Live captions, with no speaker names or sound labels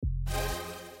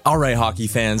All right, hockey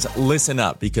fans, listen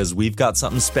up because we've got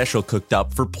something special cooked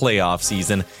up for playoff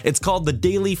season. It's called the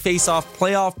Daily Face-Off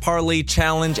Playoff Parlay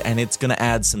Challenge, and it's going to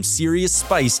add some serious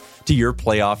spice to your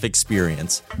playoff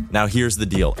experience. Now, here's the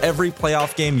deal. Every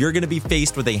playoff game, you're going to be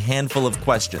faced with a handful of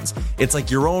questions. It's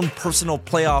like your own personal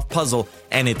playoff puzzle,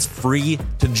 and it's free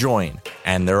to join.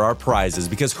 And there are prizes,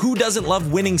 because who doesn't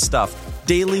love winning stuff?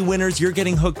 Daily winners, you're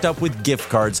getting hooked up with gift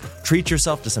cards. Treat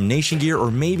yourself to some Nation gear or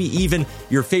maybe even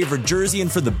your favorite jersey.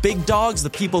 And for the big dogs, the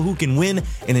people who can win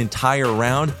an entire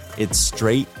round, it's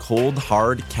straight, cold,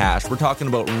 hard cash. We're talking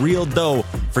about real dough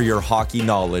for your hockey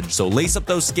knowledge. So lace up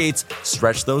those skates,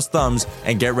 stretch those thumbs,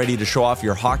 and get ready to show off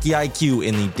your hockey IQ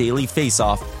in the Daily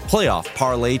Face-Off Playoff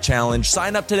Parlay Challenge.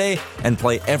 Sign up today and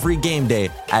play every game day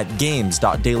at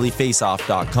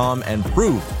games.dailyfaceoff.com and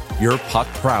prove your puck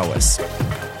prowess.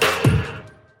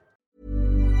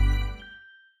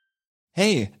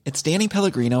 Hey, it's Danny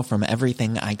Pellegrino from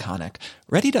Everything Iconic.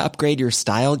 Ready to upgrade your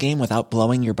style game without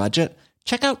blowing your budget?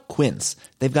 Check out Quince.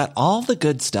 They've got all the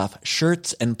good stuff,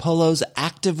 shirts and polos,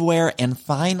 activewear, and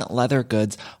fine leather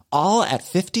goods, all at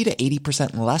 50 to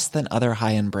 80% less than other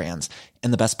high-end brands.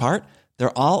 And the best part?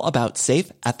 They're all about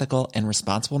safe, ethical, and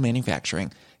responsible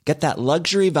manufacturing. Get that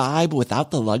luxury vibe without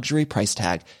the luxury price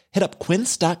tag. Hit up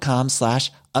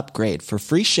quince.com/upgrade for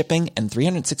free shipping and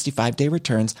 365-day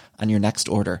returns on your next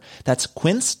order. That's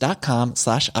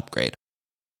quince.com/upgrade.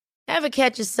 Ever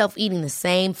catch yourself eating the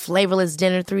same flavorless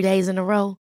dinner 3 days in a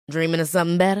row? Dreaming of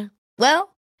something better?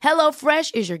 Well,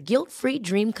 HelloFresh is your guilt-free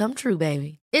dream come true,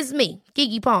 baby. It's me,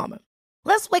 Keke Palmer.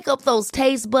 Let's wake up those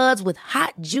taste buds with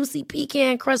hot, juicy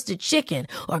pecan-crusted chicken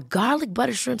or garlic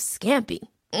butter shrimp scampi.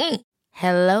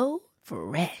 Hello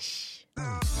Fresh.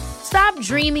 Stop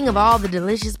dreaming of all the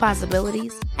delicious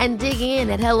possibilities and dig in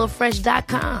at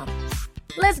HelloFresh.com.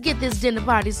 Let's get this dinner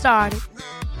party started. 5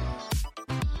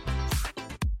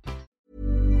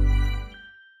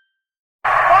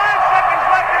 seconds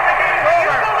left in the game. Do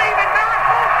you believe in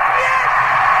miracles? Yes!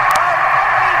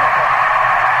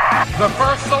 Unbelievable. The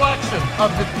first selection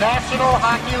of the National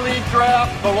Hockey League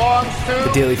draft belongs to...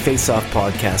 The Daily Face-Off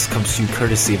podcast comes to you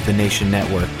courtesy of the Nation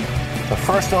Network. The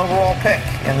first overall pick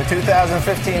in the 2015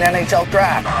 NHL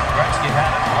Draft. Gretzky had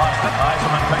it, lost it.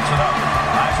 Yzerman picks it up.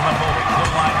 Yzerman moving.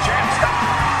 Blue line chance.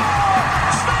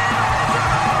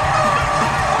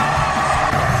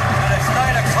 And it's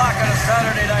 9 o'clock on a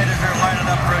Saturday night as they're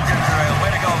lining up for a ginger ale.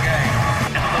 Way to go, gang.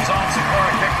 Into the zone.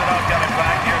 Sikora kicked it out. Got it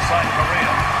back. Near side. Correa.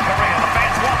 The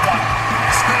fans want one.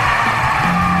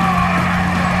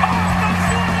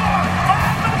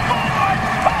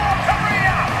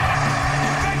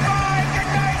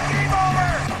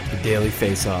 Daily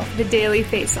Face-Off. The Daily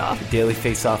Face-Off. The Daily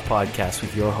Face-Off podcast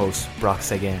with your host, Brock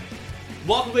Sagan.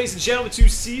 Welcome, ladies and gentlemen, to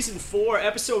Season 4,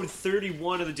 Episode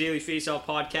 31 of the Daily Face-Off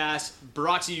podcast,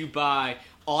 brought to you by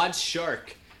Odds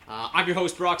Shark. I'm your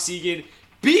host, Brock Sagan.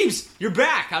 Beebs, you're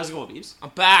back. How's it going, Beebs? I'm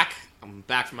back. I'm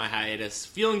back from my hiatus.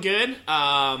 Feeling good.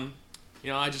 I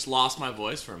just lost my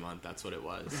voice for a month. That's what it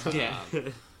was. Yeah.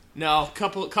 No,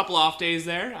 couple off days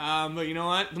there. But you know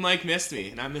what? The mic missed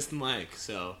me, and I missed the mic,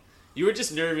 so... You were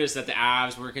just nervous that the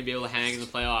Avs weren't going to be able to hang in the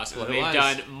playoffs, but they've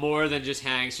done more than just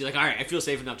hang. So you're like, all right, I feel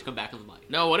safe enough to come back on the mic.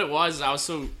 No, what it was, I was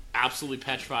so absolutely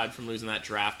petrified from losing that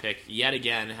draft pick yet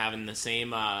again, having the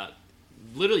same,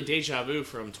 literally deja vu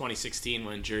from 2016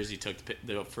 when Jersey took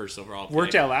the first overall pick.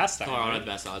 Worked out last time. Colorado had the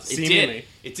best odds. Seemingly.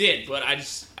 It did, but I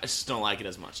just don't like it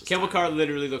as much. Kemba Carr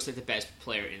literally looks like the best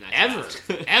player in that draft.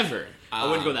 Ever. I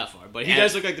wouldn't go that far, but he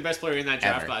does look like the best player in that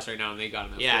draft class right now, and they got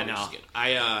him. Yeah, no.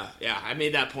 I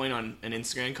made that point on an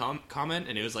Instagram comment,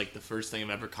 and it was like the first thing I've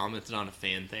ever commented on a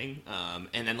fan thing.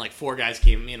 And then like 4 guys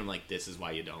came to me, and I'm like, "This is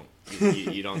why you don't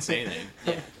say anything."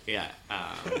 Yeah.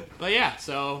 But yeah,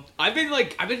 so I've been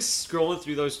scrolling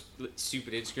through those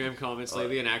stupid Instagram comments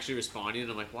lately and actually responding,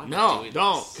 and I'm like, "Why am I doing this?"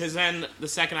 No, don't, because then the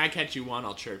second I catch you, 1,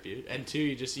 I'll chirp you, and 2,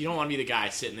 you don't want to be the guy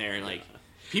sitting there and like.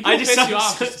 People piss you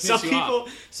off.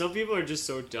 Some people are just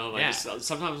so dumb. Yeah.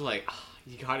 Sometimes I'm like,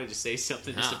 you gotta just say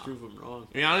something just to prove them wrong.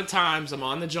 The amount of times I'm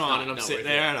on the John and I'm sitting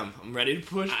there and I'm ready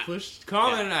to push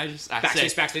comment and I say,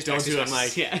 don't do it. I'm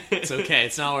like, it's okay.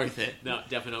 It's not worth it. No,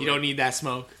 definitely. You don't need that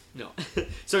smoke. No.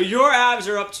 So your Avs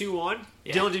are up 2-1.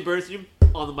 Yeah. Dylan DeBerthium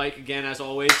on the mic again as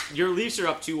always. Your Leafs are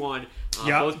up 2-1.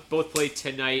 Both play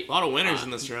tonight. A lot of winners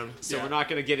in this room. So we're not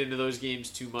going to get into those games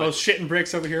too much. Both shit and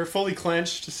bricks over here, fully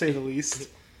clenched to say the least.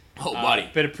 Oh, buddy.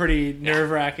 Been a pretty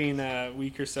nerve-wracking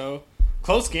week or so.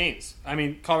 Close games. I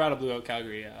mean, Colorado blew out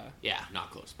Calgary. Not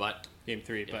close, but Game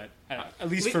 3. But at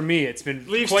least for me, it's been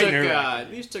quite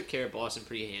nerve-wracking. Leafs took care of Boston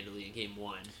pretty handily in Game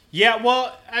 1. Yeah,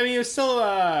 well, I mean, it was still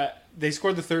they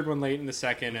scored the third one late in the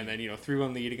second, and then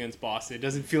 3-1 lead against Boston. It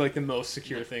doesn't feel like the most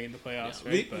secure thing in the playoffs,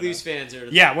 right? Leafs fans are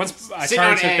once sitting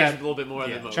Chara on took edge that a little bit more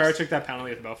than most. Chara took that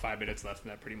penalty with about 5 minutes left,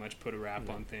 and that pretty much put a wrap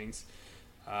on things.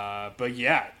 But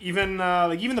yeah, even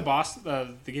the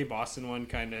Boston, the game Boston won,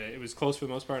 kind of it was close for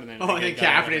the most part, and then and then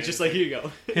Kapanen just like, here you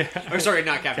go. Or sorry,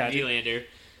 not Kapanen, Nylander.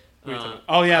 There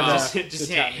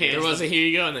was a here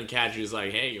you go, and then Kadri was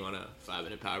like, "Hey, you want a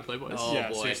 5-minute power play, boys?" Oh,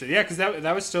 boy. Seriously. Yeah, because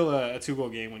that was still a 2-goal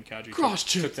game when Kadri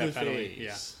took that penalty.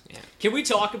 Yeah. Can we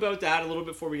talk about that a little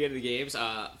bit before we get into the games?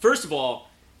 First of all,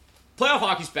 playoff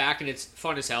hockey's back and it's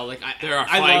fun as hell. Like there are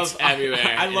fights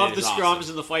everywhere. I love the scrums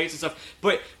and the fights and stuff.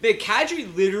 But man,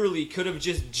 Kadri literally could have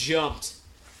just jumped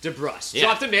DeBrusque.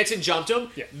 Dropped the mitts and jumped him.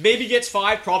 Yeah. Maybe gets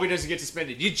 5, probably doesn't get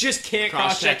suspended. You just can't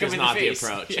cross-check him in the face.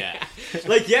 Not the approach, yeah.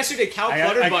 Like yesterday, Cal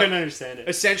Clutterbuck I couldn't understand it.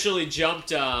 Essentially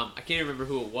jumped, I can't remember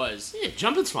who it was. Yeah,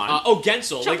 jumping's fine.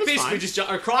 Gensel. Like basically just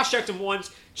cross-checked him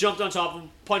once, jumped on top of him,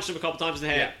 punched him a couple times in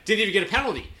the head. Didn't even get a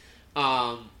penalty.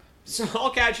 So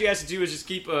all Kadri has to do is just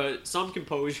keep some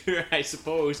composure, I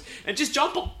suppose, and just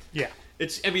jump him. Yeah.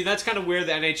 That's kind of where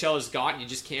the NHL has gotten. You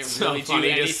just can't really do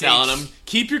anything. Just telling them,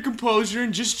 keep your composure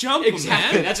and just jump him,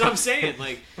 man. That's what I'm saying.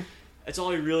 Like, that's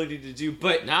all you really need to do.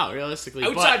 But no, realistically,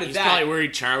 outside of he's that, probably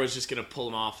worried Chara was just going to pull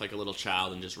him off like a little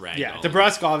child and just rag. Yeah,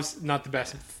 DeBrusque not the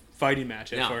best fighting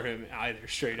matchup for him either,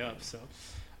 straight up. So,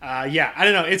 I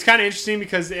don't know. It's kind of interesting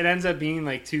because it ends up being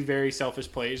like 2 very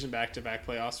selfish plays in back-to-back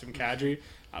playoffs from Kadri.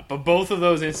 But both of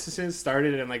those instances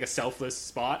started in like a selfless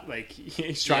spot. Like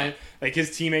he's trying, like his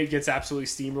teammate gets absolutely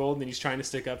steamrolled, and he's trying to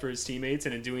stick up for his teammates.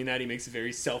 And in doing that, he makes a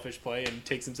very selfish play and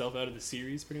takes himself out of the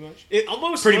series. Pretty much. It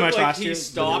almost pretty looked much like last he year,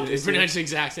 stopped. It's pretty much the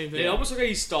exact same thing. It almost looked like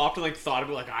he stopped and like thought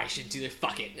about like I should do this.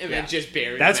 Fuck it, and then just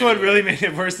buried. That's what really made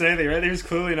it worse than anything. Right? There was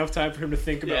clearly enough time for him to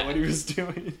think about what he was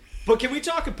doing. But can we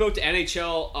talk about the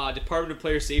NHL Department of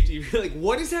Player Safety? Like,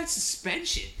 what is that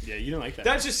suspension? Yeah, you don't like that.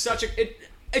 That's just such a.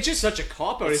 It's just such a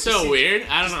cop out. It's so weird.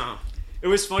 I don't know. It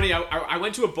was funny. I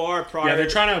went to a bar prior. Yeah, they're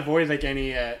trying to avoid like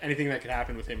anything that could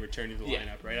happen with him returning to the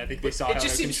lineup, right? I think they saw it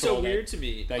just seems so weird to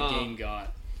me. That game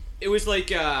got. It was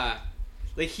like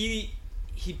he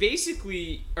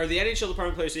basically, or the NHL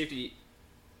Department of Player Safety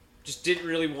just didn't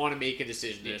really want to make a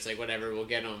decision. It's like whatever, we'll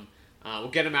get him. We'll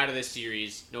get him out of this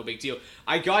series. No big deal.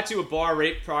 I got to a bar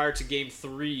right prior to Game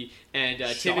 3, and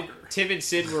Tim and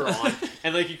Sid were on,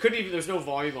 and like you couldn't even. There's no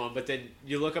volume on, but then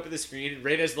you look up at the screen, and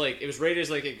right as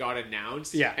it got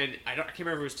announced. Yeah. And I can't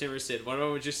remember if it was Tim or Sid. One of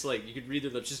them was just like you could read their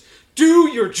lips. Just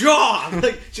do your job.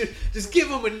 Like just give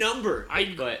them a number. I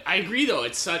agree though.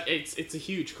 It's a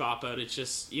huge cop out. It's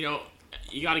just you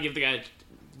got to give the guy.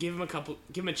 Give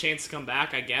him a chance to come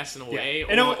back, I guess, in a way,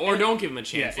 or don't give him a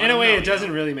chance. Yeah, in a way, it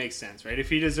doesn't really make sense, right? If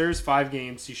he deserves 5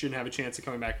 games, he shouldn't have a chance of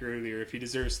coming back earlier. If he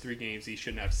deserves 3 games, he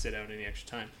shouldn't have to sit out any extra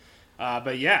time.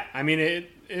 But yeah, I mean,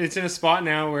 it's in a spot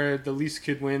now where the Leafs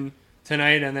could win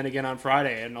tonight and then again on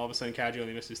Friday, and all of a sudden, Kadri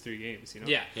only misses 3 games. You know?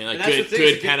 Yeah, like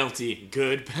good penalty,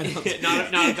 good penalty, not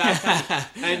a bad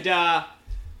penalty. And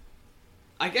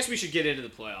I guess we should get into the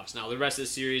playoffs now. The rest of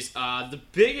the series, the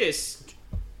biggest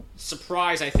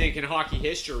surprise, I think, in hockey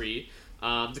history,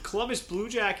 the Columbus Blue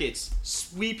Jackets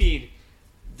sweeping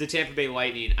the Tampa Bay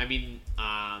Lightning. I mean,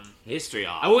 history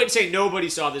off. I wouldn't say nobody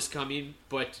saw this coming,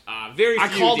 but very few I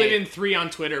called did. it in 3 on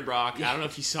Twitter, Brock. I don't know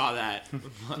if you saw that,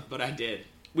 but I did.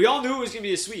 We all knew it was going to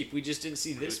be a sweep. We just didn't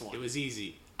see this one. It was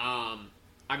easy.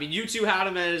 I mean, you two had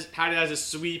it as a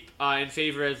sweep in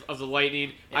favor of the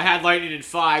Lightning. Yeah. I had Lightning in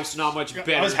 5, so not much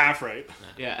better. I was half right.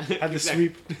 Yeah, had the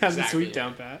sweep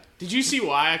down pat. Did you see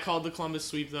why I called the Columbus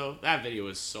sweep though? That video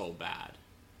was so bad.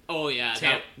 Oh yeah,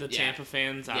 Tampa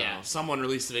fans. I don't know. Someone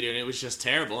released the video and it was just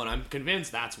terrible, and I'm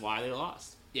convinced that's why they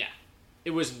lost. Yeah,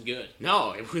 it wasn't good.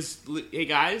 No, it was. Hey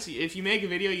guys, if you make a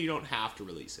video, you don't have to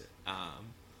release it.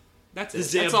 That's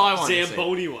it. That's all I want to say.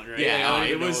 Zamboni one, right? Yeah,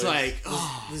 it was like,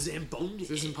 the Zamboni. This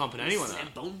isn't pumping anyone up.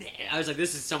 Zamboni. I was like,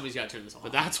 somebody's got to turn this off.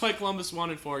 But that's why Columbus won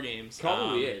in 4 games.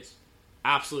 Probably is.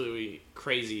 Absolutely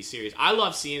crazy series. I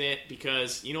love seeing it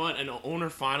because, you know what, an owner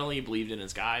finally believed in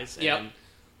his guys. And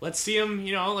let's see him,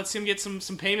 get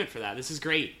some payment for that. This is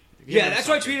great. Yeah, that's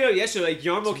why I tweeted out yesterday. Like,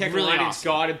 Jarmo Kekalainen's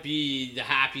got to be the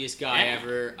happiest guy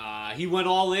ever. He went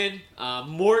all in,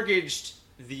 mortgaged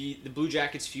the Blue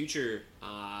Jackets' future.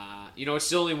 It's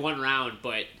still only 1 round,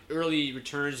 but early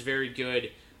returns very good.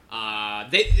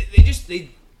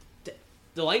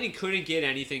 The Lightning couldn't get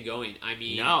anything going. I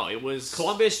mean, no, it was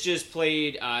Columbus just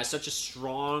played such a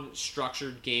strong,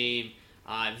 structured game.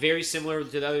 Very similar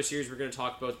to the other series we're going to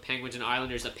talk about, the Penguins and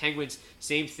Islanders. The Penguins,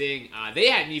 same thing. They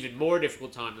had an even more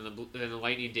difficult time than the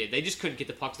Lightning did. They just couldn't get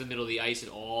the puck to the middle of the ice at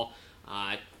all.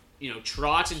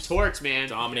 Trotz and Torts, man,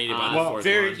 dominated by the fourth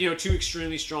very line. Two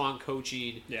extremely strong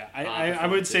coaching. Yeah, I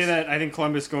would say that I think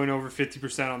Columbus going over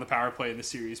 50% on the power play in the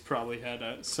series probably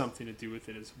had something to do with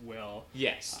it as well.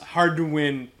 Yes, hard to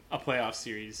win a playoff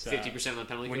series 50% on the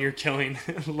penalty when kill. You're killing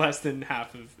less than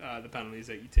half of the penalties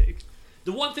that you take.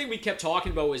 The one thing we kept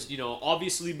talking about was,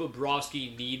 obviously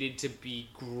Bobrovsky needed to be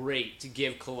great to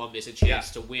give Columbus a chance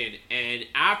to win. And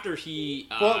after he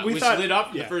was lit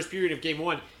up in the first period of Game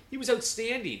 1, he was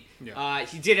outstanding. Yeah.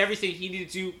 He did everything he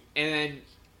needed to. And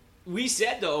we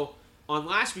said, though, on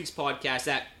last week's podcast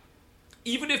that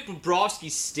even if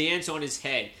Bobrovsky stands on his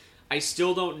head, I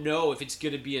still don't know if it's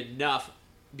going to be enough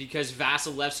because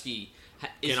Vasilevsky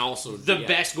is also the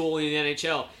best goalie in the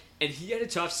NHL. And he had a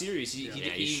tough series.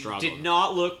 He struggled. Did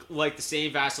not look like the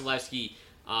same Vasilevsky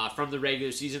from the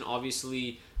regular season.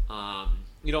 Obviously, I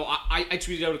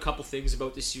tweeted out a couple things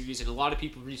about this series, and a lot of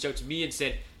people reached out to me and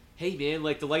said, hey, man,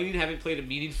 the Lightning haven't played a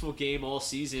meaningful game all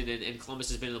season, and Columbus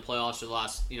has been in the playoffs for the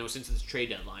last, since the trade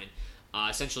deadline,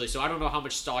 essentially. So I don't know how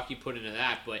much stock you put into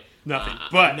that, but... Nothing.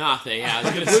 Yeah, I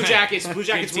was gonna Blue say. Jackets were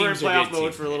in playoff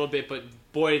mode for a little bit, but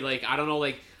boy, I don't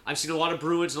know, I've seen a lot of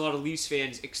Bruins and a lot of Leafs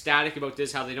fans ecstatic about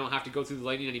this, how they don't have to go through the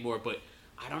Lightning anymore. But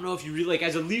I don't know if you really,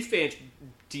 as a Leaf fan,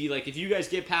 if you guys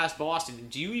get past Boston,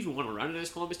 do you even want to run in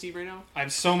this Columbus team right now?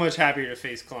 I'm so much happier to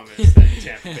face Columbus than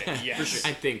Tampa Bay. Yes. For sure.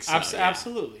 I think so.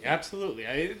 Absolutely.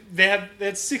 They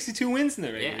had 62 wins in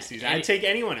the regular season. I'd take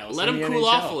anyone else. Let them cool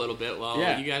off a little bit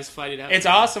while you guys fight it out. It's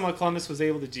awesome what Columbus was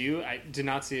able to do. I did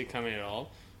not see it coming at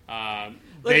all.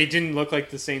 They didn't look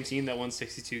like the same team that won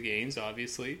 62 games,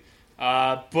 obviously.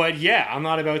 But yeah, I'm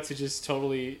not about to just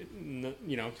totally, not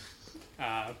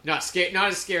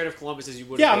as scared of Columbus as you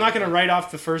would. Yeah, I'm not going to write off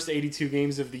the first 82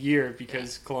 games of the year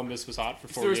because Columbus was hot for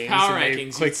 4 games. If there was power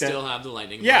rankings, you'd still have the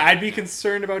Lightning. Yeah, I'd be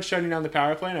concerned about shutting down the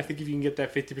power play, and I think if you can get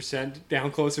that 50%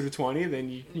 down closer to 20, then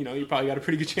you probably got a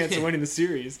pretty good chance of winning the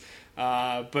series.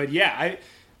 But yeah,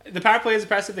 the power play is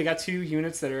impressive. They got 2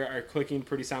 units that are clicking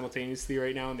pretty simultaneously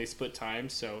right now, and they split time,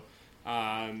 so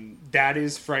that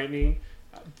is frightening.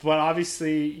 But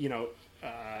obviously,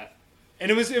 and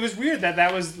it was weird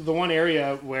that was the one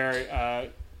area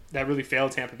where that really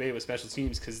failed Tampa Bay with special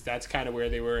teams because that's kind of where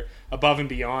they were above and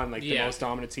beyond the most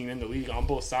dominant team in the league on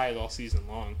both sides all season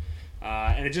long.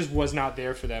 And it just was not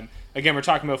there for them. Again, we're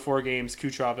talking about 4 games.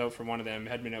 Kucherov out for 1 of them,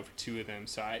 Hedman out for 2 of them.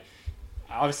 So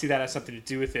obviously that has something to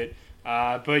do with it.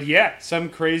 But yeah, some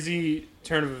crazy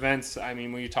turn of events. I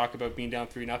mean, when you talk about being down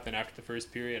 3-0 after the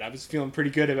first period, I was feeling pretty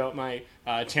good about my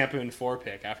Tampa in 4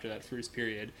 pick after that first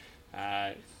period.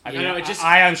 I'm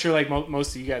sure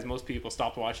most of you guys, most people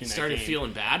stopped watching that game. Started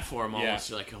feeling bad for him almost.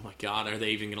 You're like, oh my God, are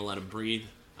they even going to let him breathe?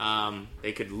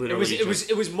 They could literally.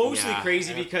 It was mostly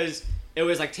crazy because it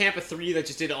was Tampa 3 that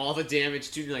just did all the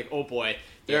damage to you. Oh boy,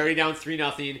 they're already down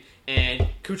 3-0, and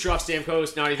Kucherov,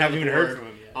 Stamkos not even heard from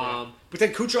him yet. But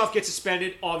then Kucherov gets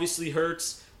suspended, obviously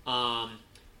hurts. No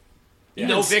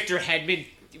Victor Hedman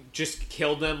just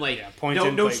killed them. No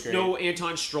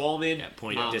Anton Strawman. Yeah,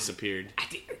 Point disappeared.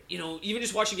 Even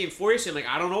just watching Game 4 yesterday,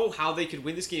 I don't know how they could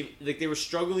win this game. They were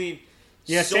struggling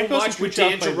so Stamkos much with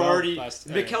Dan Girardi.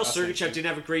 Mikhail Sergachev didn't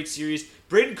have a great series.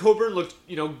 Braden Coburn looked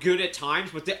good at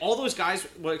times, but all those guys,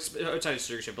 outside of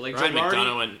Sergachev, but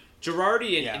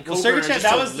Girardi and Coburn are just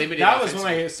so limited. That was when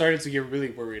I started to get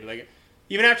really worried.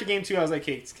 Even after Game 2, I was like,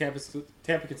 hey,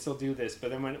 Tampa can still do this.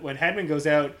 But then when Hedman goes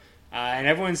out, and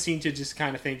everyone seemed to just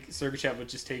kind of think Sergachev would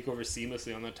just take over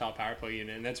seamlessly on the top power play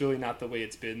unit, and that's really not the way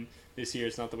it's been this year.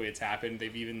 It's not the way it's happened.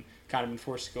 They've even kind of been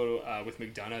forced to go with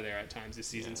McDonough there at times this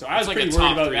season. So I was pretty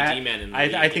worried about that.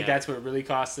 I think that's what really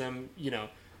cost them.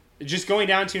 Just going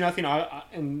down 2-0,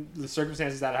 and the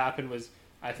circumstances that happened was,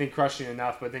 I think, crushing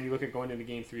enough. But then you look at going into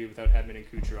Game 3 without Hedman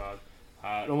and Kucherov.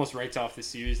 It almost writes off the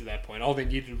series at that point. All they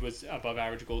needed was above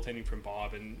average goaltending from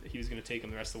Bob, and he was going to take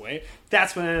them the rest of the way.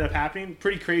 That's what ended up happening.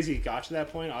 Pretty crazy it got to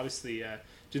that point. Obviously,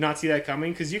 did not see that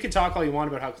coming, because you can talk all you want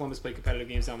about how Columbus played competitive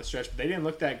games down the stretch, but they didn't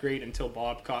look that great until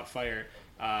Bob caught fire.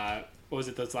 What was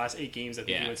it, those last 8 games? I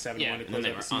think he went 7-1 to close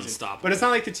out the season. Unstoppable. But it's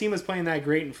not like the team was playing that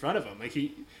great in front of him.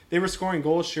 They were scoring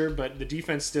goals, sure, but the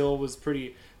defense still was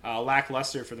pretty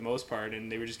lackluster for the most part,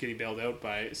 and they were just getting bailed out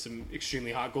by some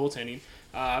extremely hot goaltending.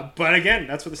 But again,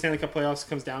 that's what the Stanley Cup playoffs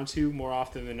comes down to more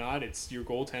often than not. It's your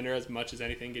goaltender as much as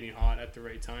anything getting hot at the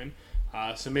right time.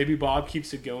 So maybe Bob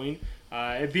keeps it going.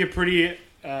 It'd be a pretty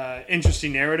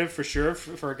interesting narrative for sure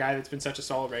for a guy that's been such a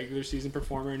solid regular season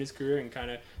performer in his career and kind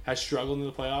of has struggled in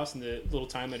the playoffs in the little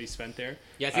time that he spent there.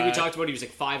 Yeah, I think we talked about he was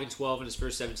 5-12 in his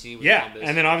first 17 with Columbus. Yeah,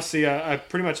 and then obviously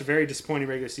pretty much a very disappointing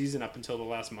regular season up until the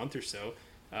last month or so.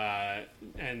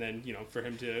 And then, for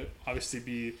him to obviously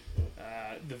be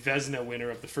the Vezina winner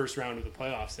of the first round of the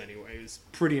playoffs anyway is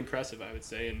pretty impressive, I would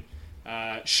say, and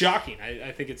shocking.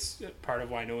 I think it's part of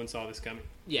why no one saw this coming.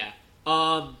 Yeah.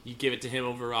 You give it to him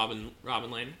over Robin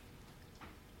Lehner?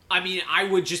 I mean, I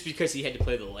would, just because he had to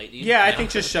play the Lightning. Yeah, I think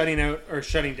just shutting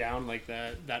down like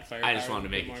that fire. I just wanted to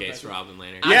make a case for Robin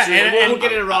Lehner. Yeah, and we'll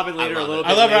get into Robin Lehner a little bit.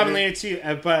 I love later. Robin Lehner too,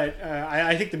 but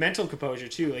I think the mental composure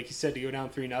too, like you said, to go down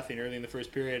 3-0 early in the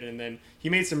first period, and then he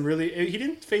made some he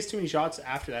didn't face too many shots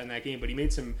after that in that game, but he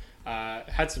made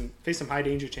faced some high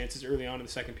danger chances early on in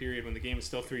the second period when the game was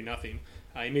still 3-0.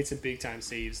 He made some big time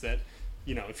saves that,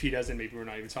 if he doesn't, maybe we're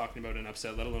not even talking about an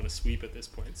upset, let alone a sweep at this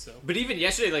point. So, but even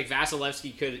yesterday, like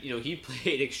Vasilevsky could, he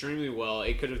played extremely well.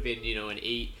 It could have been, an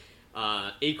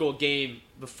 8-goal game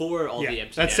before all the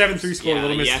empty. That 7-3 score a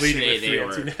little misleading with 3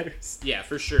 empty netters. Yeah,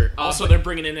 for sure. Also, they're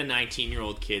bringing in a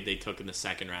 19-year-old kid they took in the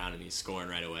second round, and he's scoring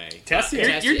right away.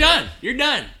 You're done. You're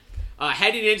done.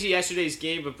 Heading into yesterday's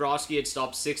game, Bobrovsky had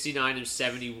stopped 69 of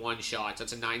 71 shots.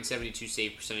 That's a .972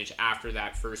 save percentage after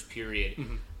that first period.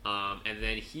 Mm-hmm. And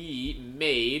then he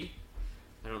made,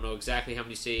 I don't know exactly how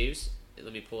many saves.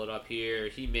 Let me pull it up here.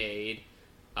 He made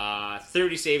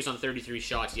 30 saves on 33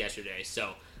 shots yesterday.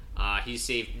 So he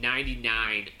saved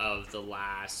 99 of the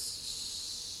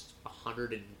last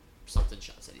 100 and something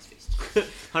shots that he's faced.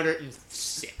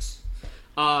 106.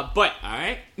 But all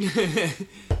right.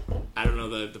 I don't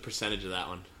know the percentage of that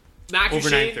one. Matthew over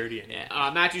Shane,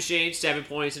 930. Matthew Shane, 7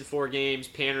 points in 4 games.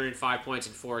 Panarin, 5 points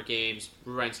in 4 games.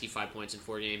 Werenski, 5 points in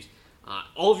 4 games.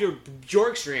 All of your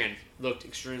Bjorkstrand looked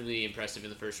extremely impressive in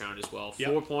the first round as well.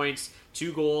 4 points,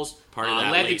 2 goals. Part of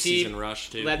that late season rush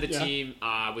too. Led the team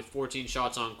with 14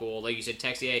 shots on goal. Like you said,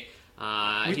 Texier.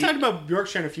 We've talked about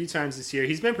Bjorkstrand a few times this year.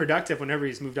 He's been productive whenever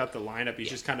he's moved up the lineup. He's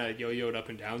just kind of yo-yoed up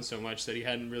and down so much that he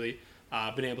hadn't really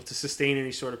been able to sustain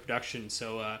any sort of production.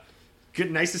 So good,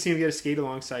 nice to see him get a skate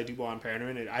alongside Dubois and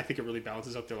Panarin. I think it really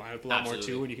balances up their lineup a lot more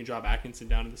too when you can drop Atkinson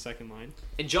down to the second line.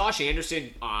 And Josh Anderson,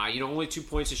 only 2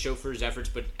 points to show for his efforts,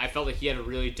 but I felt like he had a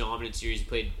really dominant series. He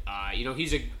played,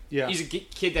 he's a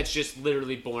kid that's just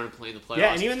literally born playing the playoffs.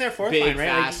 Yeah, and even their fourth line, right?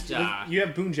 Fast, you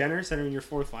have Boone Jenner centering your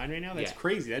fourth line right now. That's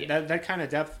crazy. That kind of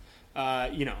depth.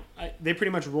 They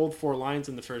pretty much rolled 4 lines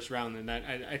in the first round, and that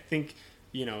I think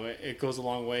it goes a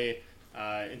long way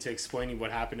into explaining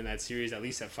what happened in that series, at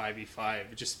least at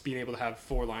 5v5. Just being able to have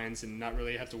 4 lines and not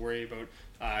really have to worry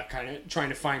about kind of trying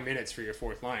to find minutes for your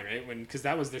fourth line, right? Because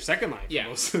that was their second line for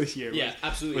most of the year.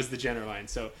 Absolutely. Was the Jenner line.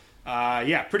 So,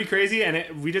 pretty crazy.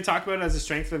 And we did talk about it as a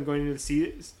strength for them going into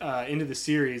the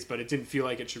series, but it didn't feel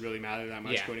like it should really matter that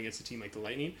much going against a team like the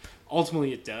Lightning.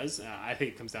 Ultimately, it does. I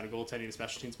think it comes down to goaltending and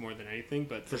special teams more than anything,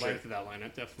 but the length of that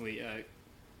lineup definitely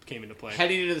came into play.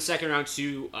 Heading into the second round,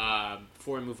 too,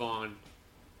 before we move on,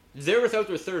 they're without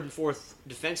their third and fourth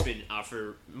defenseman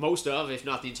for most of, if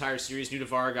not the entire series.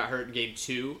 Nunavara got hurt in Game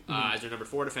 2 as their number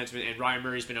 4 defenseman, and Ryan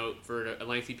Murray's been out for a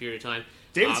lengthy period of time.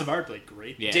 David Savard played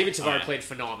great. Yeah. David Savard played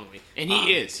phenomenally, and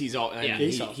he is. He's all.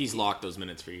 He's locked those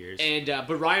minutes for years. And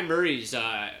but Ryan Murray's,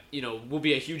 will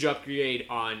be a huge upgrade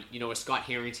on a Scott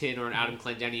Harrington or an Adam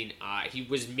Clendening. He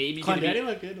was maybe Clendening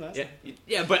looked good last time.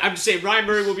 Yeah, but I'm just saying Ryan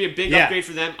Murray will be a big upgrade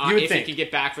for them if he can get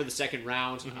back for the second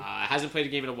round. Hasn't played a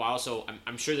game in a while, so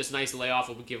I'm sure this nice layoff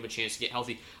will give him a chance to get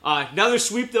healthy. Another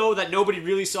sweep though that nobody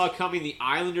really saw coming. The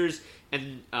Islanders.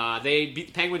 And they beat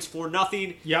the Penguins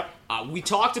 4-0. Yep. We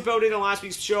talked about it on last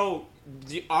week's show.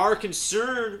 Our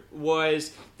concern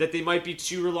was that they might be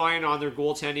too reliant on their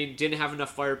goaltending, didn't have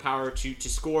enough firepower to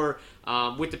score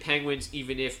with the Penguins,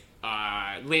 even if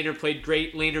Lehner played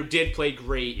great. Lehner did play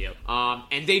great. Yep.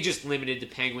 And they just limited the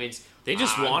Penguins. They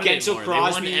just wanted it more.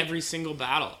 Crosby, they won every single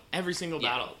battle.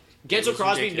 Gensel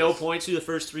Crosby, ridiculous. No points through the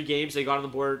first 3 games. They got on the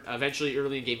board eventually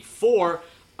early in Game 4.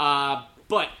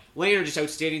 But Lehner just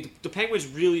outstanding. The Penguins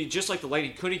really, just like the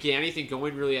Lightning, couldn't get anything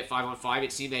going really at 5-on-5.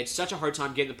 It seemed they had such a hard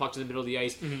time getting the puck to the middle of the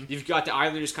ice. You've got the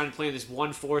Islanders kind of playing this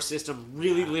 1-4 system,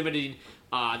 really limiting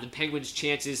the Penguins'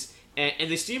 chances, and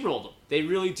they steamrolled them. They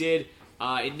really did.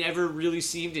 It never really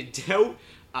seemed in doubt.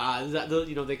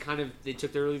 They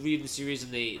took their early lead in the series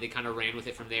and they kind of ran with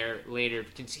it from there. Lehner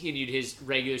continued his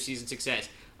regular season success.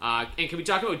 And can we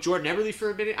talk about Jordan Eberle for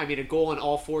a minute? I mean, a goal in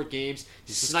all 4 games,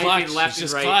 sniping left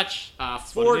and right. Clutch.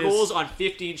 4 goals on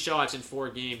 15 shots in 4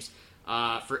 games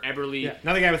for Eberle. Yeah,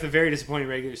 another guy with a very disappointing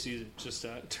regular season, just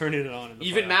turning it on. In the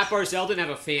Even playoffs. Matt Barzal didn't have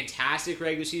a fantastic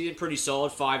regular season, pretty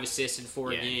solid, 5 assists in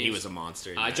 4 games. He was a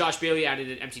monster. Josh Bailey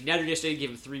added an empty netter yesterday, gave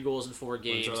him 3 goals in 4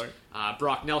 games.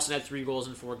 Brock Nelson had 3 goals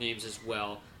in 4 games as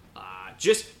well.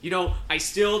 I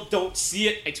still don't see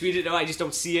it. I tweeted it out, I just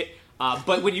don't see it.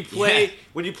 But when you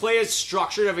play as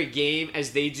structured of a game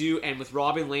as they do, and with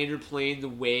Robin Lehner playing the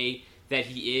way that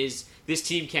he is, this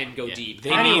team can go deep.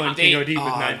 Anyone can go deep with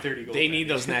 930 goals. They need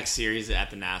those next series at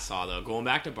the Nassau, though. Going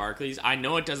back to Barclays, I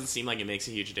know it doesn't seem like it makes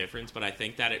a huge difference, but I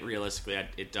think that realistically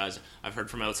it does. I've heard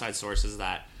from outside sources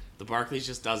that the Barclays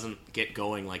just doesn't get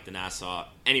going like the Nassau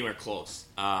anywhere close.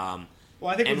 Well,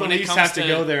 I think the Leafs have to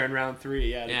go there in round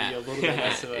 3, to be a little bit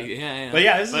less of a... But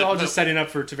this is all just setting up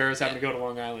for Tavares having to go to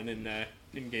Long Island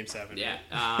in Game 7. Yeah.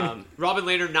 Robin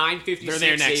Lehner, 956 they're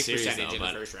their next save series, percentage though,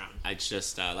 in the first round. It's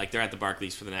just they're at the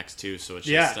Barclays for the next 2, so it's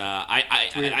just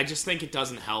I just think it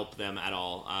doesn't help them at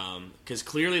all because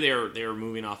clearly they were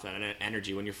moving off that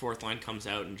energy when your fourth line comes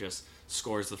out and just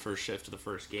scores the first shift of the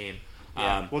first game.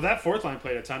 Well, that fourth line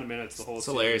played a ton of minutes the whole It's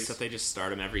series. hilarious that they just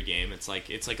start him every game. It's like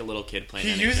a little kid playing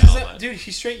He NHL, uses it, dude.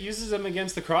 He straight uses them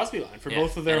against the Crosby line for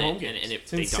both of their home games.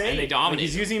 It's insane. And they dominate.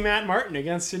 He's using Matt Martin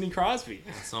against Sidney Crosby.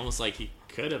 It's almost like he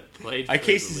could have played.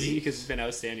 Casey Zeek has been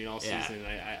outstanding all season. And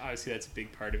I obviously that's a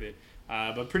big part of it.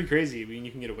 But pretty crazy. I mean,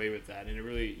 you can get away with that, and it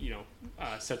really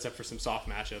sets up for some soft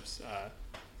matchups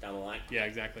down the line. Yeah,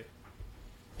 exactly.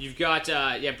 You've got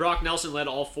Brock Nelson led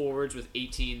all forwards with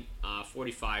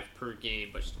 18:45 per game,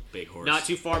 but big horse. Not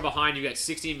too far behind. You got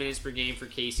 16 minutes per game for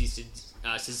Casey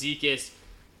Cizikas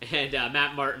and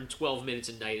Matt Martin, 12 minutes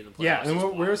a night in the playoffs. Yeah,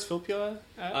 and where's Filppula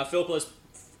at? Filppula's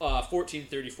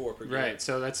 14:34 per game. Right,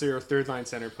 so that's your third line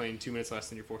center playing 2 minutes less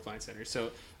than your fourth line center. So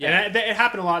and it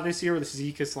happened a lot this year where the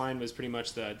Cizikas line was pretty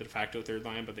much the de facto third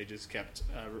line, but they just kept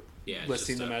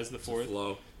listing them as the fourth.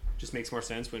 Just makes more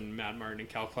sense when Matt Martin and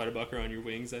Cal Clutterbuck are on your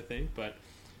wings, I think. But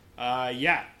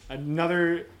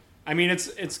another. I mean,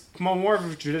 it's more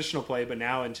of a traditional play, but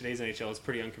now in today's NHL, it's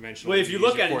pretty unconventional. Well, if you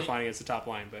look at fourth line against the top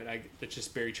line, but it's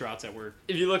just Barry Trotz at work.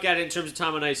 If you look at it in terms of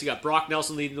time on ice, you got Brock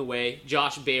Nelson leading the way,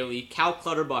 Josh Bailey, Cal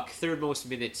Clutterbuck, third most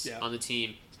minutes on the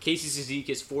team, Casey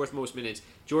Cizikas, fourth most minutes,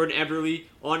 Jordan Eberle,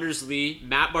 Anders Lee,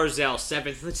 Matt Barzal,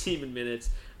 seventh on the team in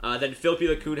minutes, then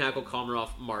Filppula, Kuhnhackl,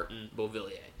 Komarov, Martin,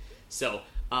 Beauvillier. So.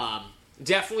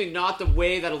 Definitely not the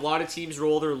way that a lot of teams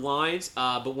roll their lines,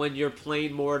 but when you're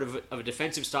playing more of a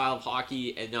defensive style of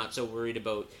hockey and not so worried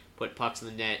about putting pucks in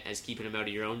the net as keeping them out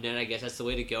of your own net, I guess that's the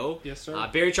way to go. Yes, sir.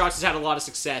 Barry Trotz has had a lot of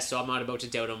success, so I'm not about to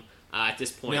doubt him at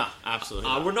this point. Yeah, absolutely.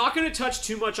 We're not going to touch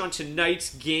too much on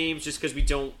tonight's games just because we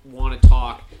don't want to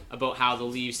talk about how the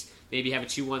Leafs maybe have a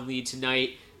 2-1 lead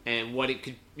tonight and what it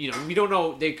could, we don't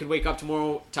know. They could wake up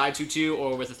tomorrow tied 2-2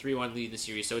 or with a 3-1 lead in the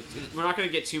series. So we're not going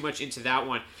to get too much into that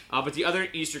one. But the other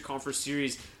Eastern Conference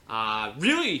series,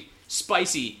 really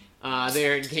spicy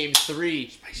there in Game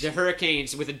 3. The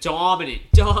Hurricanes with a dominant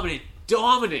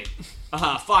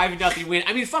 5-0 win.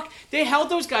 I mean, fuck, they held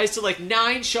those guys to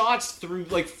 9 shots through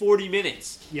 40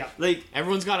 minutes. Yeah.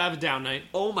 Everyone's got to have a down night.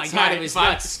 Oh my God, it was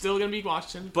nuts. Still going to be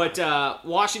Washington. But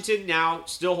Washington now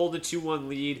still holding a 2-1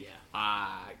 lead.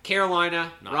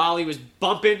 Carolina, Raleigh was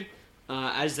bumping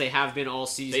as they have been all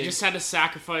season. They just had to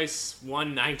sacrifice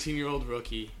one 19-year-old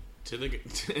rookie to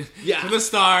the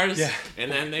Stars,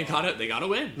 and then they got a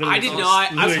win. I did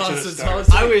not.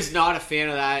 I was not a fan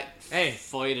of that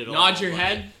fight at all. Nod your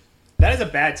head. That is a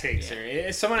bad take, sir.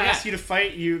 If someone asks you to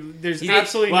fight, there's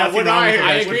absolutely nothing wrong with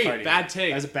I agree. Bad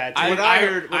take. That's a bad take. What I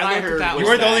heard, you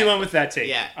weren't the only one with that take.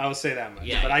 Yeah. I will say that much.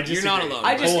 Yeah. But I disagree. You're not alone.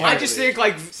 I just think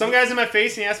some guy's in my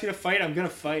face and he asks me to fight, I'm gonna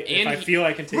fight if I feel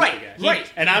I can take the guy.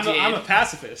 Right. And I'm a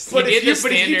pacifist. But if you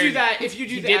do that,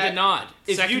 he did the nod.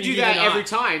 If you do that every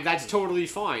time, that's totally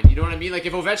fine. You know what I mean? If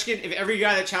if every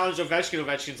guy that challenged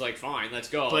Ovechkin's like, fine, let's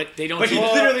go. But they don't. But he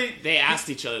literally, they asked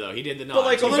each other though. He did the nod.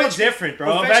 But a little different,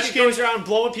 bro. Ovechkin goes around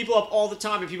blowing people up all the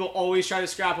time, and people always try to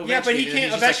scrap Ovechkin. Yeah, but he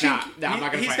can't.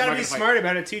 Ovechkin, he's got to be smart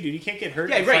about it too, dude. He can't get hurt.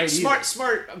 Yeah, right.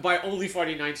 Smart by only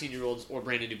fighting 19-year-olds or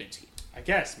Brandon Dubinsky. I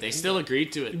guess they still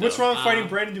agreed to it. What's wrong with fighting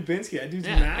Brandon Dubinsky? That dude's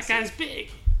massive. That guy's big.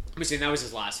 I'm saying that was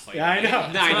his last fight. Yeah, I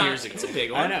know. 9 years ago. It's a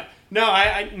big one. I know. No,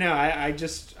 I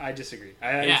disagree.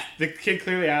 The kid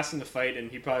clearly asked him to fight,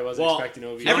 and he probably wasn't expecting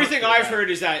Ovi. Everything I've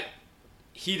heard is that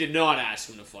he did not ask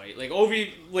him to fight.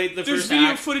 Ovi laid the There's first video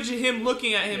act. footage of him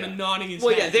looking at him and nodding his head.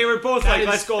 Well, yeah, they were both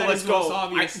let's go.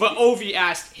 Obvious. But Ovi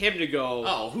asked him to go.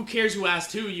 Oh, who cares who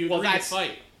asked who? You agree to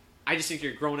fight. I just think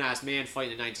you're a grown-ass man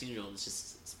fighting a 19-year-old.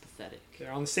 It's pathetic.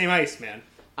 They're on the same ice, man.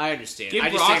 I understand. Give I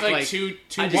just Brock think, two.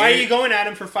 Why are you going at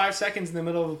him for 5 seconds in the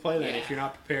middle of a play then if you're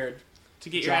not prepared to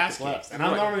get your ass kicked? And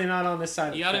I'm normally not on this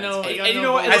side. You of the gotta fence. know. You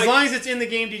know what? As long as it's in the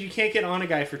game, dude, you can't get on a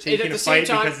guy for taking a fight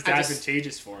because it's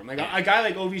advantageous for him. A guy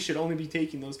like Ovi should only be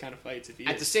taking those kind of fights if he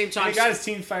at the same time, he got his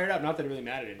team fired up. Not that it really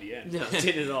mattered in the end. No, it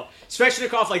didn't at all.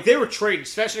 Svechnikov, they were trading.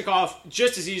 Svechnikov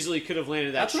just as easily could have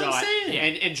landed that shot what I'm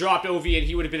saying. and dropped Ovi, and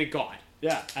he would have been a god.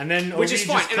 Yeah, and then Which Ovi is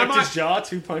fine. just And I'm clipped not- his jaw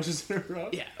 2 punches in a row.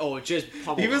 Yeah. Oh, it just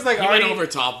pummeled. He was like He already went over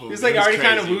top of him. He was It like was already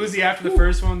kind of crazy. woozy after the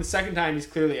first one. The second time, he's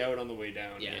clearly out on the way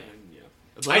down. Yeah. And,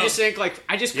 I just think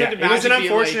I just yeah, couldn't it was imagine an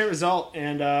being unfortunate like, result,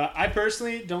 and I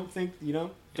personally don't think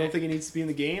think it needs to be in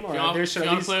the game, or there should If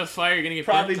you at want to least play with fire, you're gonna get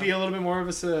probably burnt be a little bit more of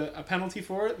a penalty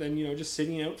for it than just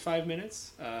sitting out 5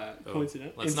 minutes.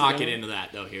 Coincident. Let's not get into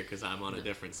that though here because I'm on a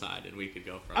different side and we could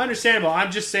go for. Understandable. I'm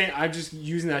just saying. I'm just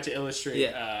using that to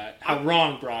illustrate how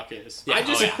wrong Brock is. Yeah.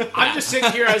 I'm just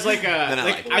sitting here as like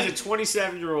like as a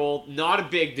 27-year-old, not a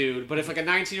big dude, but if like a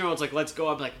 19-year-old's like, let's go,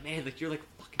 I'm like, man, like you're like.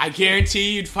 I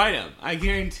guarantee you'd fight him. I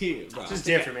guarantee you, bro. It's just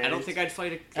different, man. I don't think I'd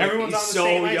fight a. Everyone's on he's the so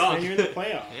same ice, young. man. You're in the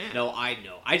playoff. No, I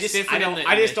know. I just different don't. in the-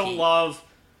 I just in the don't heat. love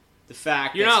the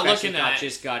fact You're that not Special looking at-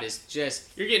 just got his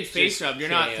just. You're getting face just rubbed. You're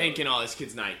not KO'd. thinking, "Oh, this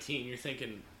kid's 19." You're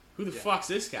thinking, "Who the fuck's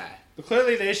this guy?" But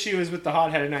clearly, the issue is with the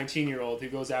hot-headed 19-year-old who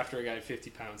goes after a guy 50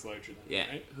 pounds larger than him. Yeah,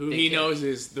 Right? who They he can't. knows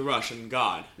is the Russian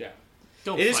god. Yeah.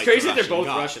 Don't. It is fight crazy the that they're Russian both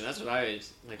god. Russian. That's what I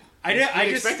was like. I just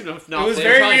expected them. it Not was play.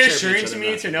 very probably reassuring chirping each to other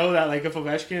me back. to know that like if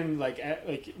Ovechkin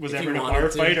was If ever he in a wanted bar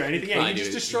to, fight or anything, he'd he probably could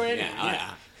just do it. destroy anyone. Yeah,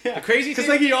 oh, Yeah. The crazy because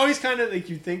thing- like you always kind of like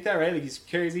you think that, right? Like he's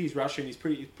crazy, he's Russian, he's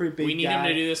pretty big. We need guy. him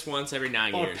to do this once every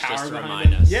 9 All years power just to behind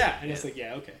remind him. us. Yeah, and it's like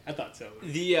okay, I thought so.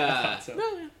 The I thought so.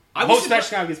 I I was hope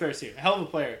Svechnikov gets better soon. A hell of a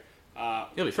player.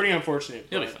 He'll be pretty unfortunate.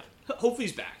 He'll be but- fine. Hopefully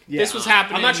he's back. Yeah. This was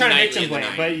happening. I'm not trying to make nightly him in the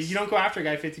blame, but 90s. you don't go after a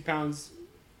guy 50 pounds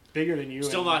bigger than you.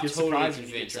 Still and not get totally surprised when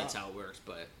you convinced get that's dropped. how it works,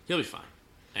 but He'll be fine.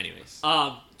 Anyways,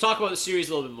 talk about the series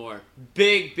a little bit more.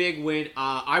 Big win.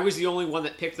 I was the only one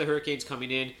that picked the Hurricanes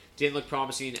coming in. Didn't look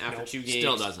promising after Nope. 2 games.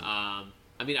 Still doesn't.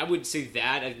 I mean, I wouldn't say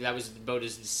that. That was about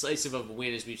as decisive of a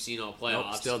win as we've seen all playoffs.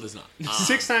 nope, still does not.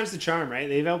 6 times the charm, right?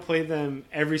 They've outplayed them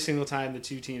every single time the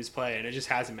two teams play, and it just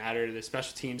hasn't mattered. The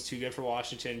special teams too good for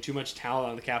Washington, too much talent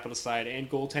on the Capital side, and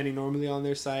goaltending normally on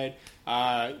their side.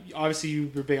 Obviously,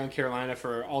 you were big on Carolina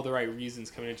for all the right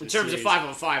reasons coming into In the terms of series.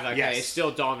 5-on-5, that guy Yes. is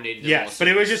still dominating. Yes, but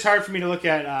it was just hard for me to look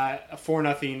at a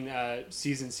 4-0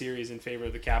 season series in favor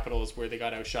of the Capitals, where they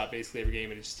got outshot basically every game,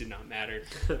 and it just did not matter.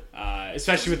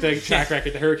 Especially with the track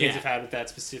record the Hurricanes have had with that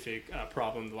specific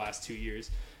problem the last 2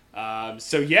 years.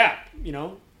 So yeah,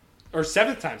 or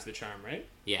 7th time's the charm, right?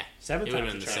 Yeah, 7th it would've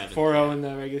time's been the charm. the 4-0 in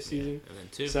the regular season. and then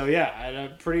 2. So yeah,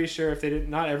 I'm pretty sure if they didn't,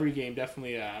 not every game,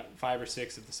 definitely 5 or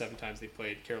 6 of the 7 times they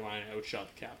played, Carolina outshot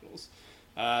the Capitals.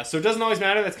 So it doesn't always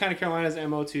matter. That's kind of Carolina's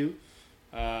MO too.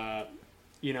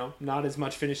 Not as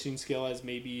much finishing skill as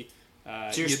maybe.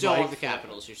 So you're still on the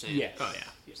Capitals, you're saying? Yes. Oh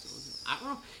yeah. I don't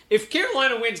know. If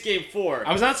Carolina wins Game 4,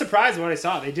 I was not surprised when I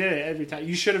saw it. They did it every time.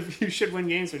 You should win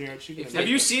games when you're out shooting. have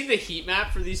you seen the heat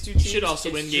map for these two teams? should also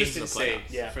It's win just games in the insane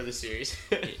playoffs. Yeah. for the series.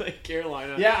 Like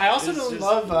Carolina. Yeah, I also is don't just-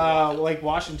 love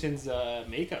Washington's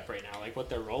makeup right now, like what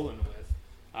they're rolling with.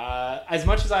 As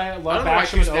much as I love don't know why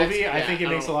Backstrom and Kuznetsov- Ovi, I yeah, think it I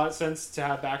makes a don't lot of sense to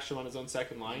have Backstrom on his own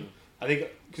second line. I think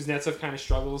Kuznetsov kind of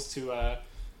struggles to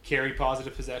carry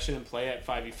positive possession and play at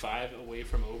 5v5 away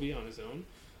from Ovi on his own.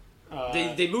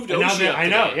 They moved and now Oshie up I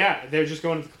know, today. yeah, they're just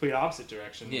going in the complete opposite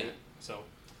direction. Yeah. So,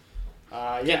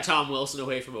 Get yeah, Tom Wilson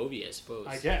away from Ovi, I suppose.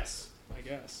 I guess.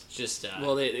 Just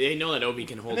Well, they know that Obi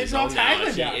can hold And they his dropped own now. Hagelin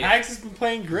if he- down. if- Hags has been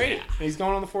playing great. And he's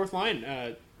going on the 4th line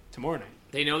tomorrow night.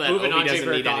 They know that moving Obi on doesn't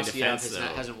need any Burakovsky defense though.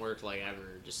 hasn't worked like ever.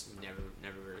 Just never.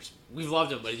 We've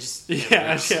loved him, but it just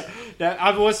Yeah,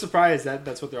 I was surprised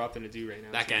that's what they're opting to do right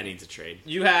now. That guy needs a trade.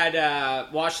 You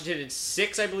had Washington in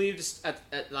 6, I believe,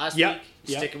 at last Yeah, week.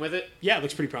 yeah. Sticking with it. Yeah, it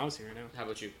looks pretty promising right now. How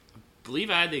about you?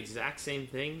 Believe I had the exact same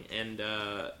thing, and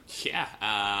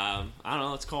I don't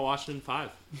know. Let's call Washington 5.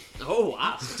 Oh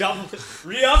wow, double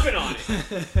re-upping on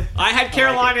it. I had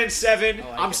Carolina in 7.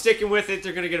 I'm sticking with it.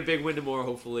 They're gonna get a big win tomorrow,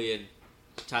 hopefully, and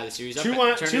tie the series up.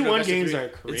 2-1 Turn it into a best of games 3. are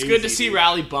crazy. It's good to see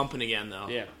Rally bumping again, though.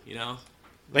 Yeah.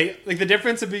 Like the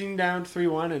difference of being down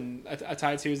 3-1 and a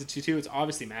tied series of 2-2, it's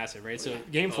obviously massive, right? So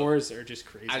game 4s are just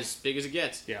crazy. As big as it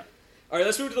gets. Yeah. All right,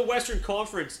 let's move to the Western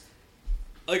Conference.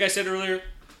 Like I said earlier,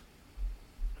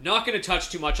 not going to touch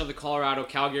too much on the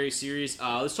Colorado-Calgary series.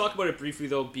 Let's talk about it briefly,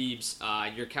 though, Beebs.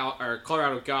 Your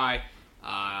Colorado guy.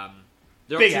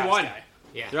 They're Big up ass 2-1. guy.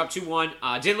 Yeah. They're up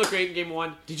 2-1. Didn't look great in Game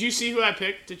 1. Did you see who I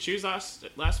picked to choose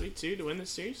last week too to win this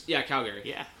series? Yeah, Calgary.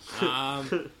 Yeah.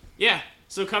 Yeah.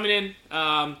 So coming in,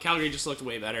 Calgary just looked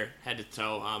way better head to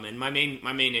toe. And my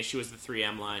main issue is the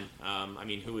 3M line.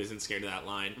 Who isn't scared of that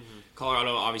line? Mm-hmm.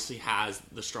 Colorado obviously has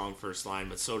the strong first line,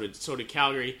 but so did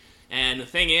Calgary. And the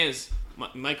thing is,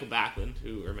 Mikael Backlund,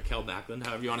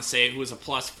 however you want to say it, who was a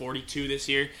plus 42 this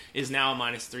year, is now a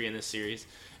minus 3 in this series.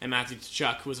 And Matthew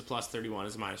Tkachuk, who was a plus 31,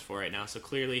 is a minus 4 right now. So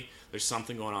clearly, there's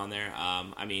something going on there.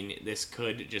 This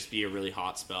could just be a really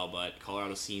hot spell, but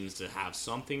Colorado seems to have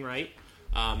something right.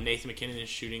 Nathan McKinnon is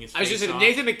shooting his face I was just saying, off.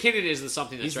 Nathan McKinnon is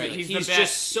something that's right. He's He's the just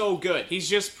best. so good. He's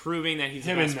just proving that he's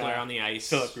the best player on the ice.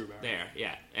 Philip Grubauer. There,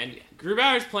 yeah. And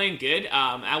Grubauer's playing good.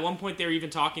 At one point, they were even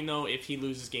talking, though, if he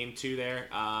loses game 2 there,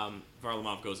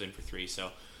 Varlamov goes in for 3.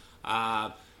 So,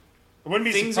 I wouldn't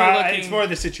be things surprised. are looking- It's more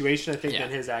the situation, I think, Yeah.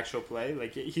 than his actual play.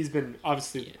 Like, he's been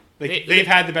obviously... Yeah. They've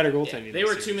had the better goaltending. They this were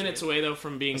series, 2 minutes away, though,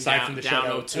 from being aside down, from the down shutout.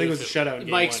 0-2. I think it was a shutout in game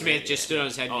Mike one, Smith right? just stood on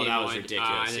his head. in Oh, game that was one, ridiculous.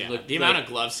 and then Yeah. looked The amount of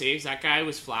glove saves, that guy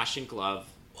was flashing glove.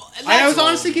 I was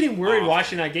honestly getting worried awful.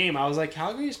 watching that game. I was like,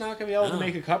 Calgary's not going to be able to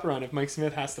make a cup run if Mike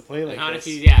Smith has to play like Not this.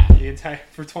 if he, yeah. The entire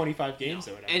for 25 games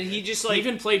or whatever. And he just He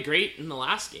even played great in the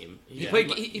last game. He played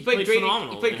great.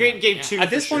 phenomenal. He played great in game 2. At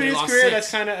this point in his lost career, 6.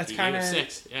 that's kind He gave of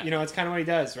 6, yeah. you know, it's kind of what he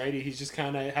does, right? He's just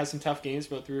kind of has some tough games,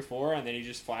 about 3 or 4, and then he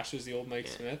just flashes the old Mike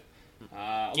Smith.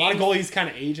 A lot of goalies kind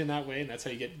of age in that way, and that's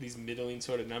how you get these middling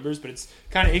sort of numbers. But it's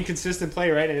kind of inconsistent play,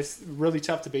 right? And it's really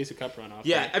tough to base a cup run off.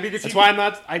 Yeah, right? I mean, that's why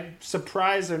I'm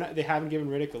surprised they haven't given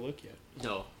Riddick a look yet.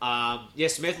 No. Yeah,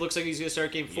 Smith looks like he's going to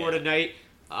start game 4 tonight.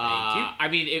 Thank you. I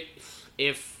mean,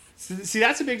 if See,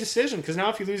 that's a big decision because now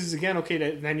if he loses again,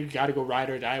 okay, then you got to go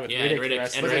ride or die with Riddick. The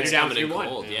rest and of the Riddick's game. down in 3-1.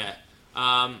 cold, yeah.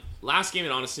 Last game,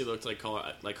 it honestly looked like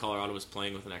Colorado was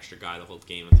playing with an extra guy the whole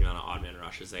game with the amount of odd man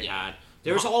rushes they had.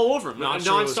 There was all over him, Not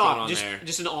sure what was going nonstop, on there.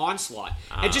 just an onslaught.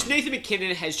 And just Nathan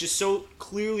McKinnon has just so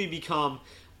clearly become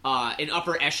an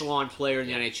upper echelon player in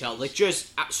the NHL, like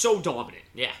just so dominant,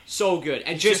 Yeah. so good,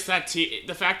 and Just that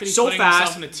the fact that he's so putting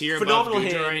fast, himself in a tier above phenomenal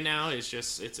Gaudreau hand. right now is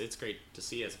just it's great to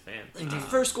see as a fan. the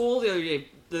first goal the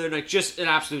other night, just an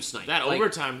absolute snipe. That Like,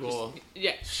 overtime goal.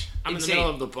 yeah, I'm insane. in the middle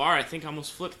of the bar. I think I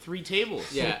almost flipped 3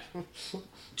 tables. Yeah,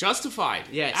 Justified.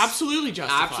 Yes. Absolutely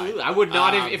justified. absolutely. I would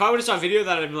not if I would have saw a video of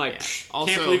that. I'd be like, Yeah. can't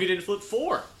Also- believe he didn't flip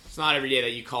 4. It's not every day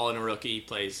that you call in a rookie, he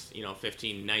plays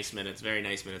 15 nice minutes, very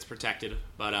nice minutes, protected,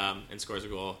 but and scores a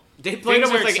goal. They played Things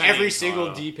him with are like exciting every in single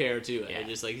Colorado. D pair too. Yeah. And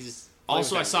just like he's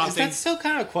Also, I saw Is that things. still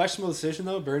kind of a questionable decision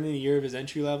though, burning a year of his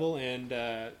entry level and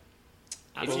They're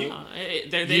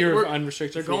year we're- of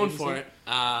unrestricted? They're free going agency? for it.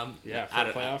 Yeah, for I a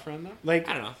don't know. playoff run though. Like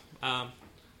I don't know.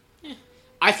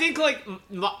 I think like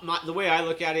the way I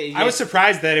look at it, I was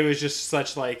surprised that it was just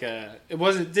such like a.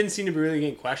 Didn't seem to be really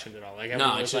getting questioned at all. Like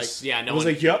everyone it's was just like, yeah, no it was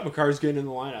one- like, yep, McCarr's getting in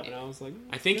the lineup, and I was like,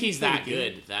 I think he's pretty that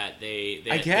good that they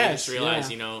I they guess, just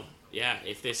realize, yeah.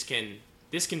 if this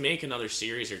can make another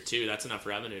series or 2, that's enough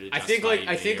revenue to I justify think like even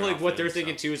I a think year like off what him, they're so.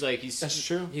 thinking too is like he's That's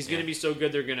true. He's going to be so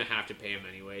good they're going to have to pay him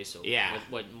anyway. So Yeah.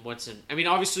 what's in? I mean,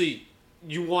 obviously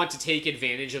you want to take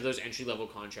advantage of those entry level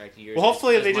contract years. Well,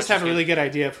 hopefully as they much just have as a you really can. good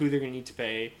idea of who they're going to need to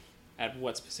pay at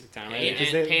what specific time, right? And-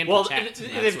 Because and they- pay and Well, protect, and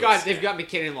and they've that's got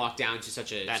what's- McKinnon locked down to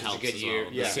such a that helps good as year.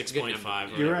 well. Yeah. The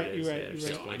 6.5. You're whatever right, it you're is, right, yeah, you're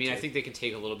right. so I mean, I think they can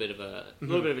take a little bit of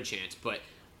a chance, but.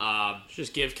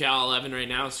 just give Cal 11 right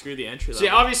now. Screw the entry So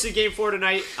level. yeah, obviously game 4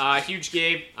 tonight, huge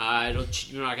game. We're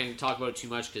not going to talk about it too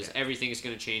much because everything is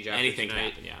going to change after Anything can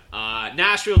tonight. happen,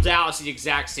 Nashville, Dallas, the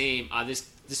exact same.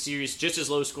 This series just as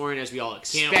low scoring as we all Can't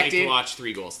wait expected. to watch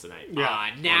 3 goals tonight.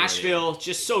 Nashville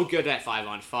just so good at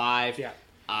 5-on-5.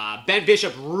 Yeah. Ben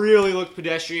Bishop really looked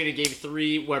pedestrian in Game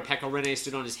 3, where Pekka Rinne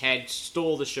stood on his head,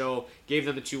 stole the show, gave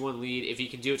them the 2-1 lead. If he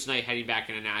can do it tonight, heading back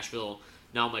into Nashville,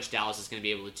 not much Dallas is going to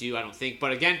be able to do, I don't think.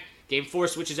 But again, Game 4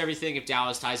 switches everything. If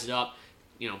Dallas ties it up,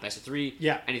 best of 3,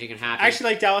 anything can happen. I actually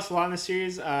like Dallas a lot in this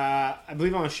series. I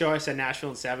believe on the show I said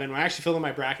Nashville in 7. When I actually filled in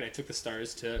my bracket, I took the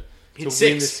Stars to win the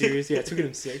 6. series. Yeah, I took it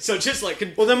in 6. So just like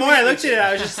Well, the more I looked at it,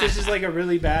 I was just, this is like a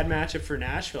really bad matchup for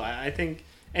Nashville. I think,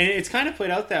 and it's kind of played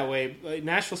out that way. Like,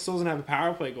 Nashville still doesn't have a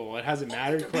power play goal. It hasn't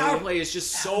mattered. their power play is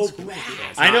just so bad.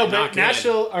 I know, not but good.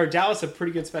 Nashville or Dallas have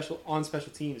pretty good special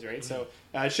teams, right? So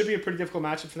it should be a pretty difficult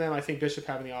matchup for them. I think Bishop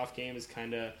having the off game is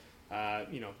kind of,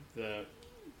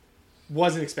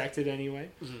 wasn't expected anyway.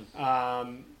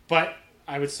 But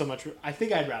I would so much. I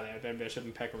think I'd rather have Ben Bishop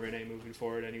and Pekka Rinne moving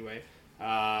forward anyway.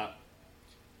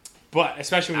 But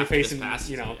especially when After you're this facing, past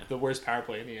season, the worst power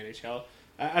play in the NHL.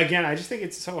 Again, I just think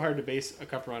it's so hard to base a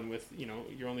cup run with,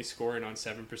 you're only scoring on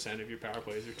 7% of your power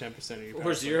plays or 10% of your power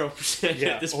Or plays. 0%. Yeah,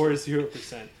 at this or point.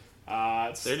 0%.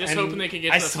 They're just hoping they can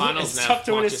get to the finals It's now. tough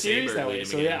to win a Watch us series Aberg that lead way. them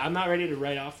So again. yeah, I'm not ready to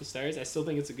write off the Stars. I still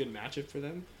think it's a good matchup for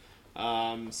them.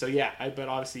 So yeah, but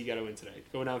obviously you got to win tonight.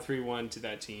 Going down 3-1 to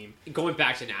that team. Going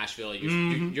back to Nashville,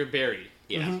 you're buried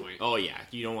at that point. Oh yeah,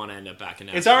 you don't want to end up back in.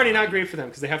 It's already not great for them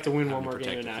because they have to win one Having to more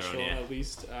game in protect the Nashville throne, yeah. at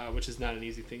least, which is not an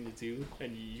easy thing to do.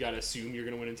 And you got to assume you're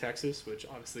going to win in Texas, which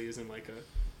obviously isn't like the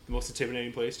most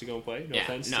intimidating place to go and play. No Yeah,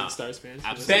 offense to no. the Stars fans.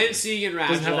 Absolutely. Ben Sieg and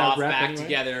Doesn't have that Radulov rep back anyway.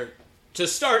 together to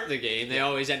start the game. They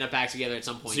always end up back together at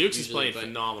some point. Zooks is usually, playing but,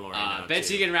 phenomenal right now. Ben too.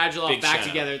 Sieg and Radulov Big back shout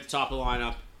together out. at the top of the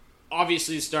lineup.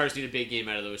 Obviously, the Stars need a big game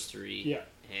out of those 3. Yeah.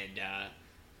 And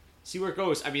see where it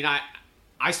goes. I mean,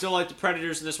 I still like the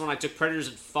Predators in this one. I took Predators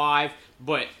in 5,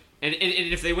 but and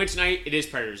if they win tonight, it is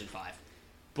Predators in 5.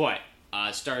 But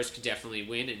Stars could definitely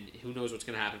win, and who knows what's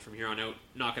going to happen from here on out.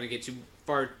 Not going to get too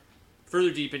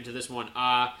further deep into this one.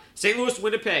 St. Louis,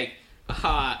 Winnipeg.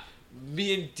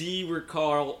 Me and D were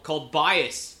called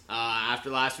bias after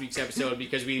last week's episode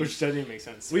because which doesn't even make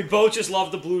sense. We both just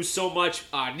love the Blues so much.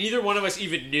 Neither one of us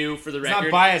even knew, for the record. It's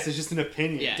not bias, it's just an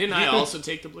opinion. Yeah. Didn't I also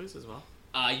take the Blues as well?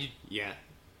 Yeah.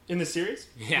 In the series?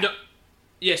 Yeah. No.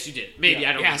 Yes, you did. Maybe,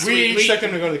 I don't know. We each took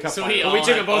them to go to the Cup final. We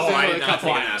took them both to go to the Cup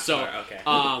final. So,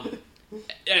 okay.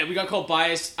 Yeah, we got called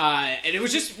bias, and it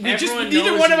was just Everyone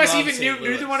neither one of us loves even knew. St.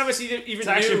 Louis. Neither one of us even It's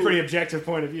knew. actually a pretty objective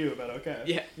point of view, but okay.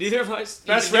 Yeah, neither of us.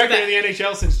 Best even knew record that. in the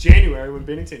NHL since January when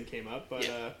Binnington came up, but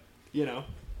you know.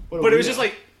 But it was just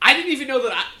like I didn't even know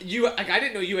that I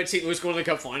didn't know you had St. Louis going to the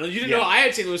Cup final. You didn't know I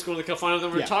had St. Louis going to the Cup final.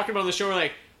 Then we were talking about on the show. We're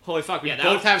like, holy fuck, we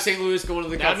both have St. Louis going to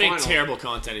the Cup final. That'd make terrible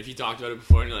content if you talked about it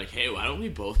before and you're like, hey, why don't we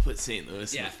both put St.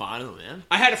 Louis in the final, man?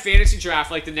 I had a fantasy draft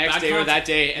like the next Bad day content. or that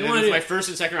day, and You then with wanna my do- first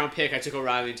and second round pick, I took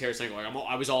O'Reilly and Tarasenko. Like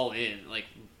I was all in, like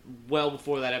well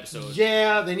before that episode.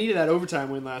 Yeah, they needed that overtime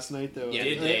win last night, though. Yeah,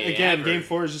 did they Again, ever? Game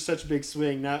 4 is just such a big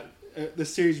swing. Not the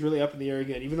series really up in the air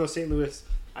again. Even though St. Louis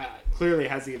clearly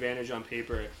has the advantage on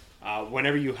paper,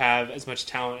 whenever you have as much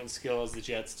talent and skill as the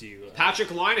Jets do. Patrick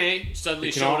Laine suddenly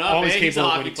They can showing up. always Hey, he's a capable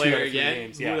of hockey winning 2 out player of 3 again.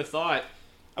 games, Who yeah. would have thought?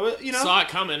 Saw it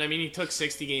coming. I mean, he took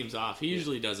 60 games off. He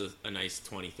usually does a nice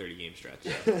 20, 30 game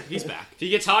stretch. He's back. If he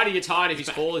gets hot, he gets hot. If he's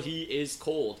cold, he is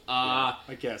cold. I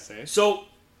guess, eh? So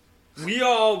we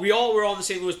all were on the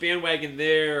St. Louis bandwagon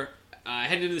there,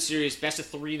 heading into the series. Best of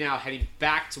 3 now, heading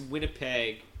back to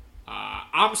Winnipeg.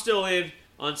 I'm still in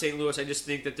on St. Louis. I just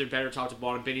think that they're better top to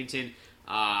bottom. Binnington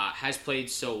has played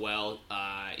so well.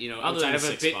 Other than outside the of a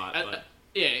sixth bit, spot, but-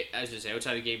 yeah, I was gonna say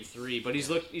outside of Game 3, but he's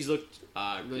looked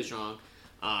really strong.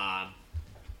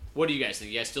 What do you guys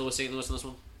think? You guys still with St. Louis on this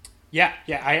one? Yeah.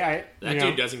 I That you know,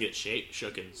 dude doesn't get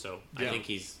shooken, so I think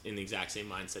he's in the exact same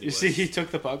mindset he You was. see, he took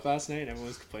the puck last night, and everyone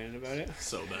was complaining about it.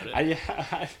 So about it.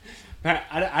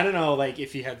 I don't know, like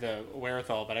if he had the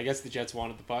wherewithal, but I guess the Jets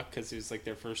wanted the puck because it was like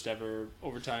their first ever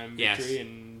overtime victory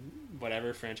and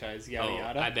whatever franchise yada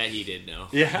yada. I bet he did know.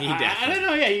 Yeah, he I definitely. don't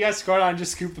know. Yeah, you guys scored on,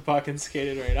 just scooped the puck and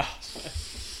skated right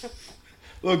off.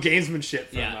 Little gamesmanship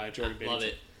from Jordan Binnington. Love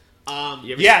it.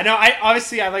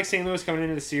 I like St. Louis coming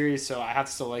into the series, so I have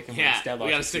to still like him. Yeah, it's deadlocked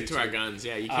we got to this stick to year, our too. guns.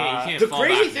 Yeah, you can't the fall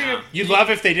crazy back thing now. of- You'd love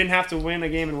if they didn't have to win a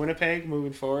game in Winnipeg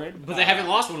moving forward. But they haven't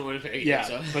lost one in Winnipeg Yeah, yet,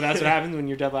 so. but that's what happens when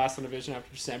you're dead last in the division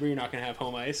after December. You're not going to have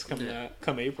home ice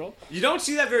come April. You don't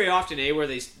see that very often, where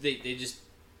they just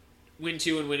win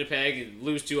 2 in Winnipeg and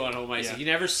lose 2 on home ice. Yeah. You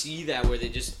never see that where they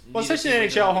just... Well, neither especially in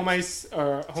team NHL, wins home ice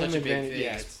or home Such a big advantage. thing.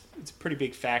 Yeah, it's a pretty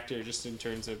big factor just in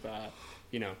terms of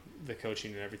the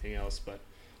coaching and everything else. But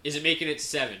Is it making it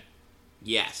 7?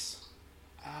 Yes.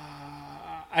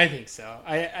 I think so.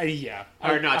 Yeah.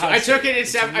 Or not? I took it in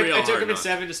 7. real I took hard him in not.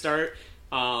 7 to start.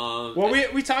 Well,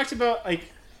 we talked about, like,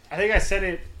 I think I said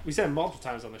it. We said it multiple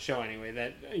times on the show anyway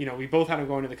that we both had them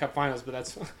going to the Cup Finals, but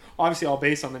that's obviously all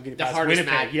based on them getting The past hardest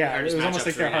Winnipeg. match- Yeah, it hardest was almost matchup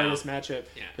like their for now. hardest matchup,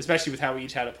 Yeah. especially with how we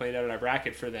each had it played out in our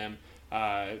bracket for them.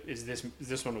 Is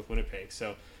this one with Winnipeg?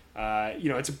 So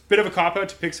it's a bit of a cop out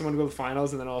to pick someone to go to the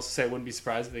finals, and then also say I wouldn't be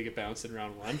surprised if they get bounced in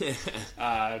round 1.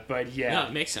 But yeah, No,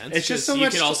 it makes sense. It's just so you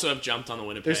much. could also have jumped on the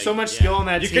Winnipeg. There's so much skill in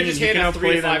that You team. could just and hand can a 3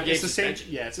 to outplay 5 them. game It's the same.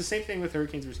 suspension. Yeah, it's the same thing with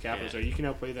Hurricanes versus Capitals. Yeah. Right? You can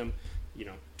outplay them.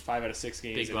 5 out of 6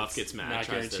 games. Big and Buff it's gets mad, Not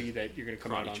tries to guaranteed that you're going to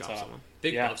come out karate on chop top. someone.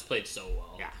 Big Yeah. Buff's played so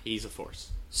well. Yeah, he's a force.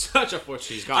 Such a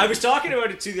fortune. He's got I was talking about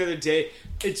it too the other day.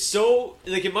 It's so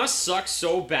it must suck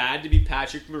so bad to be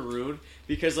Patrick Maroon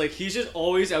because he's just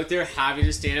always out there having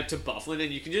to stand up to Bufflin,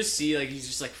 and you can just see he's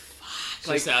just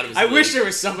fuck. Just out of his I wish league. there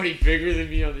was somebody bigger than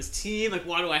me on this team.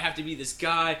 Why do I have to be this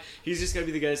guy? He's just gotta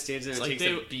be the guy that stands there and takes a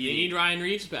they beating. need Ryan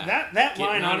Reeves back. That Get line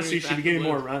Ryan honestly Reeves should back be getting in the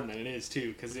more loop. run than it is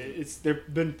too, because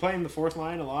they've been playing the fourth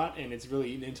line a lot, and it's really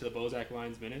eaten into the Bozak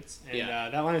line's minutes, and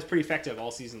that line is pretty effective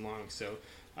all season long. So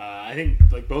I think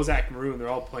Bozak, Maroon, they're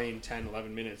all playing 10,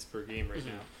 11 minutes per game right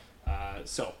now.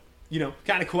 So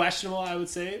kind of questionable, I would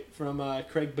say, from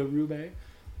Craig Berube.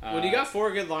 When you got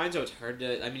 4 good lines, it's hard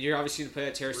to. I mean, you're obviously going to play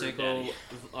that Tarasenko,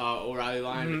 O'Reilly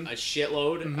line a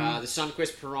shitload. The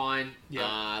Sundqvist, Perron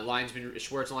line's been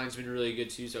Schwartz line's been really good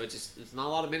too. So it's not a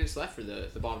lot of minutes left for the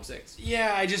bottom 6.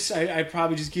 Yeah, I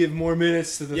probably just give more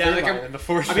minutes to the third line than the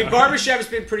fourth. I mean, line. Barbashev's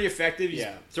been pretty effective. He's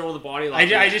Yeah. throwing the body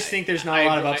line. I just think there's not a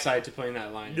lot of agree- upside to playing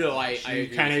that line. No, I You're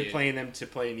agree kind with of you. playing them to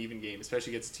play an even game,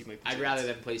 especially against a team like the I'd Jets. rather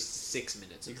them play 6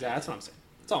 minutes. Exactly, that's what I'm saying.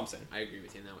 That's all I'm saying. I agree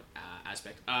with you in that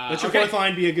aspect. Let your okay. fourth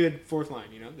line be a good fourth line.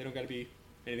 They don't got to be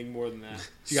anything more than that.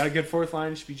 If you got a good fourth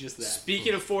line, it should be just that.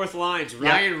 Speaking of fourth lines,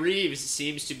 Ryan Reeves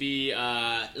seems to be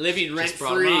living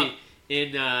rent-free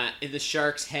in the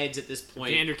Sharks' heads at this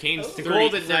point. Vander Kane's the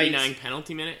Golden 39 Knights.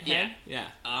 penalty minute head. Yeah.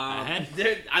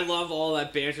 I love all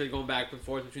that banter going back and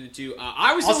forth between the two.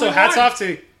 I was also hats off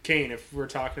to Kane if we're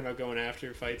talking about going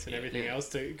after fights and everything else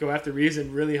to go after Reeves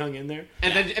and really hung in there.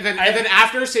 And then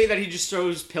after saying that he just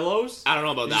throws pillows. I don't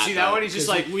know about Did that. You see that one? He's just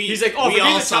like we the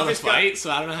all saw the toughest fight, guy.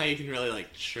 so I don't know how you can really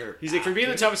like chirp. He's like, for being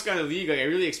the toughest guy in the league, like I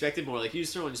really expected more. Like he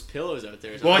was throwing his pillows out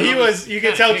there. So well, he was. You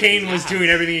could tell Kane was doing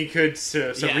everything he could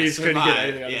so Reeves couldn't get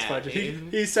anything on this punch.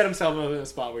 He set himself up in a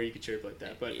spot where he could chirp like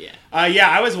that. But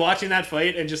I was watching that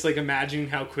fight and just like imagining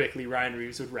how quickly Ryan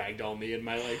Reeves would ragdoll me in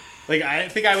my like I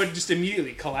think I would just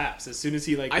immediately collapse as soon as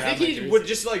he like. I think he would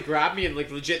just like grab me and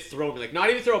like legit throw me, like not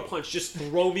even throw a punch, just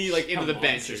throw me like into the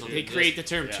bench or something. They create the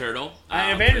term turtle.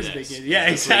 Vander's a big kid. Yeah,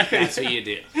 exactly. That's what you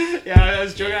do. Yeah, I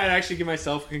was joking. I'd actually give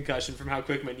myself a concussion from how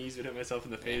quick my knees would hit myself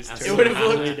in the face. It would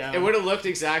have looked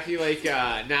exactly like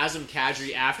Nazem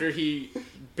Kadri after he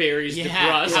buries the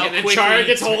DeBrusk and then Chara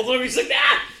gets hold of him. He's like,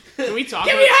 ah! Can we talk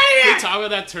Get me out of here! Can we talk about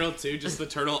that turtle too? Just the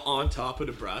turtle on top of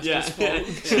DeBrusk. Yeah.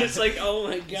 It's like, oh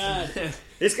my god.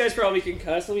 This guy's probably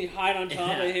concussed. Let me hide on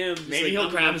top of him. Maybe he'll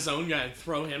grab his own guy and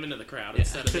throw him into the crowd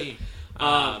instead of me.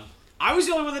 I was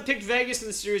the only one that picked Vegas in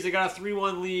the series. They got a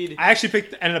 3-1 lead. I actually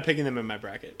ended up picking them in my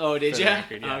bracket. Oh, did you?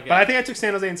 Okay. But I think I took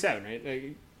San Jose in 7,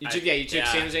 right? You took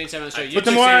San Jose in 7. That's right. You took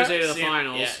San Jose to the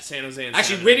finals. Yeah, San Jose in 7.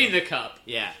 Actually winning the cup.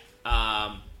 Yeah.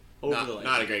 Not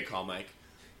a great call, Mike.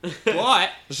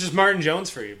 What? It's just Martin Jones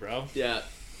for you, bro. Yeah.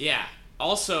 Yeah.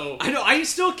 Also, I know. I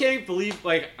still can't believe.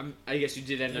 Like, I guess you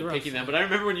did end up picking them, but I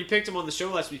remember when you picked him on the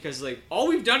show last week because like all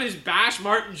we've done is bash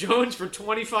Martin Jones for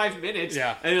 25 minutes.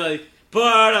 Yeah. And you're like, but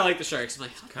I like the Sharks. I'm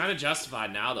like, kind of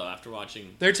justified now though after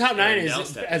watching their top 9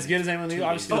 is as good as anyone in the league.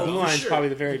 Obviously, the blue line is probably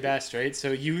the very best, right?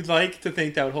 So you'd like to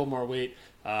think that would hold more weight.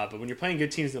 But when you're playing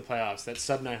good teams in the playoffs, that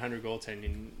sub 900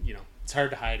 goaltending, it's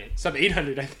hard to hide it. Sub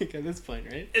 800, I think, at this point,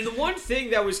 right? And the one thing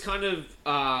that was kind of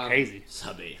crazy,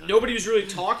 sub 800, nobody was really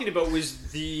talking about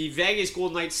was the Vegas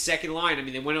Golden Knights second line. I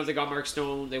mean, they went out, they got Mark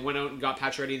Stone, they went out and got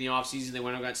Pacioretty in the offseason, they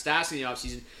went out and got Stastny in the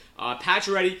offseason.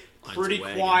 Pacioretty, pretty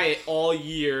quiet all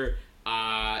year.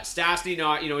 Stastny,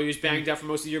 not, he was banged up for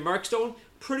most of the year. Mark Stone,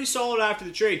 pretty solid after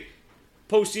the trade.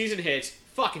 Postseason hits,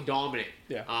 fucking dominant.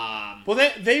 Yeah. Well,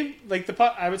 they like the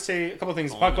puck. I would say a couple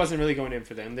things. The puck wasn't really going in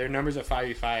for them. Their numbers at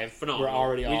 5v5 were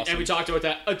already awesome. And we talked about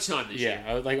that a ton this year.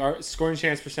 Yeah, like our scoring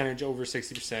chance percentage over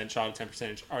 60%, shot attempt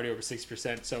percentage already over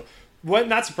 60%. So,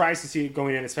 not surprised to see it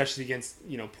going in, especially against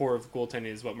poor goaltending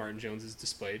is what Martin Jones has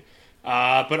displayed.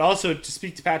 But also to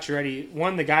speak to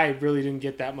Pacioretty, the guy really didn't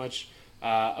get that much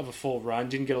of a full run.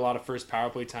 Didn't get a lot of first power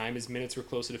play time. His minutes were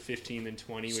closer to 15 than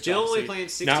 20. Which still only playing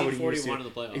 16-41 in the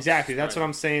playoffs. Exactly, that's what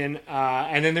I'm saying.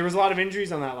 And then there was a lot of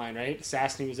injuries on that line, right?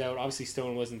 Stastny was out. Obviously,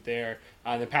 Stone wasn't there.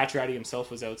 And then Pacioretty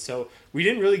himself was out. So we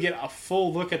didn't really get a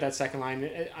full look at that second line.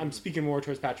 I'm speaking more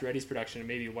towards Pacioretty's production and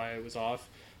maybe why it was off.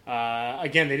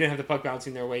 Again, they didn't have the puck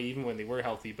bouncing their way even when they were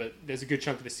healthy, but there's a good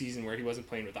chunk of the season where he wasn't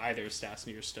playing with either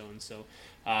Stastny or Stone. So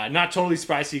not totally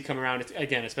surprised to see come around,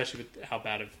 again, especially with how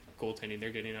bad of goaltending they're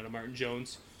getting out of Martin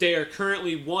Jones. They are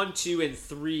currently 1, 2, and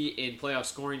 3 in playoff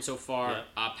scoring so far.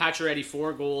 Yeah. Pacioretty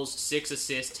 4 goals, 6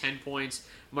 assists, 10 points.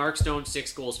 Mark Stone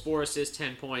 6 goals, 4 assists,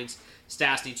 10 points.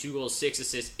 Stastny 2 goals, 6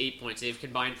 assists, 8 points. They've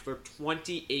combined for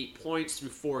 28 points through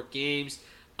 4 games.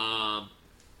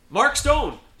 Mark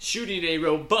Stone shooting a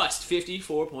robust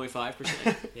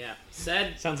 54.5%. Yeah,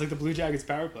 sounds like the Blue Jackets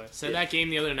power play. Said that game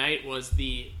the other night was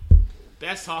the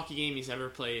best hockey game he's ever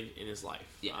played in his life.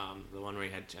 Yeah. The one where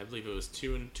he had, I believe it was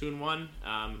 2-1,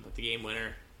 with the game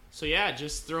winner. So yeah,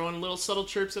 just throwing little subtle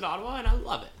chirps at Ottawa, and I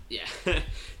love it. Yeah,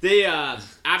 they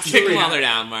absolutely kick while they're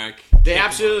down, Mark. They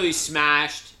absolutely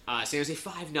smashed San Jose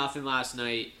 5-0 last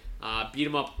night. Beat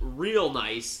them up real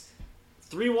nice.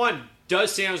 3-1.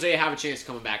 Does San Jose have a chance of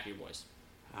coming back to you boys?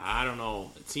 I don't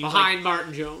know. It seems behind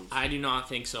Martin Jones. I do not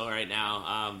think so right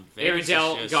now. Aaron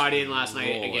Dell got in last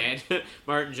night again.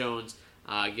 Martin Jones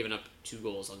giving up 2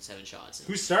 goals on 7 shots.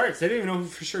 Who starts? They didn't even know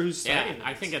for sure who's starting. Yeah,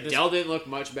 I think at this Dell didn't look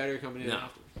much better coming in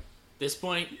after. This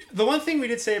point, the one thing we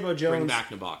did say about Jones, bring back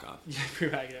Nabokov. Yeah, bring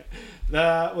back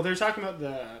they were talking about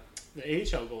the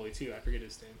AHL goalie too. I forget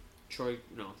his name. Troy.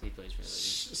 No, he plays for.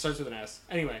 Starts with an S.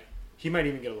 Anyway, he might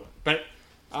even get a look. But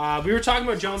we were talking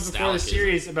about Jones before the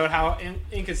series about how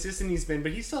inconsistent he's been,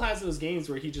 but he still has those games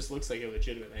where he just looks like a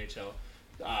legitimate NHL.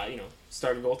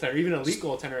 Starting goaltender, even elite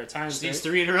goaltender at times. Just needs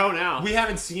 3 in a row now. We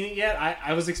haven't seen it yet.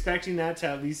 I was expecting that to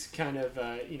at least kind of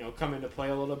come into play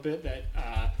a little bit.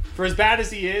 That for as bad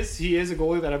as he is a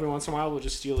goalie that every once in a while will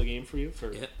just steal a game for you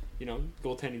for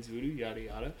goaltending's voodoo, yada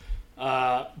yada.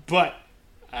 But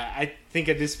I think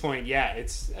at this point,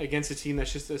 it's against a team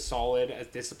that's just as solid, as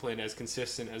disciplined, as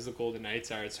consistent as the Golden Knights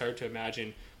are. It's hard to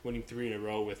imagine winning 3 in a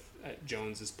row with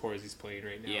Jones as poor as he's playing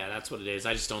right now. Yeah, that's what it is.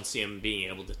 I just don't see him being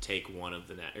able to take one of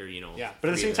the net, or Yeah, but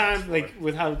at the same time, like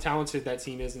with how talented that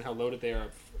team is and how loaded they are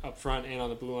up front and on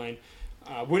the blue line,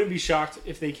 wouldn't be shocked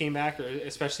if they came back, or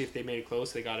especially if they made it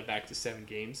close. They got it back to 7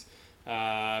 games.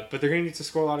 But they're going to need to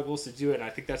score a lot of goals to do it. And I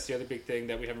think that's the other big thing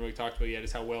that we haven't really talked about yet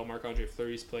is how well Marc-Andre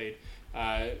Fleury's played.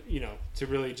 To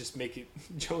really just make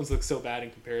Jones look so bad in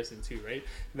comparison too, right?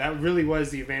 That really was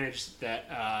the advantage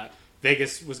that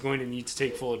Vegas was going to need to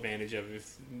take full advantage of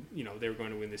if they were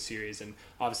going to win this series. And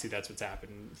obviously that's what's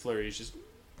happened. Fleury's just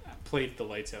played the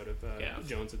lights out of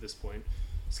Jones at this point,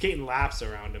 skating laps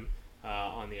around him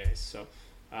on the ice. So.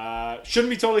 Shouldn't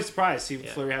be totally surprised to see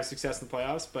Fleury have success in the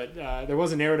playoffs, but there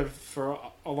was a narrative for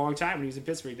a long time when he was in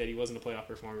Pittsburgh that he wasn't a playoff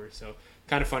performer. So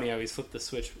kind of funny how he's flipped the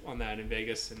switch on that in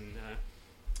Vegas, and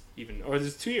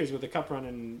there's 2 years with the Cup run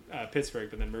in Pittsburgh,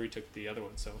 but then Murray took the other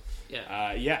one. So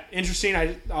interesting. I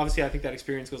think that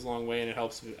experience goes a long way, and it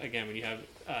helps again when you have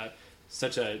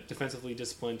such a defensively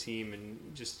disciplined team and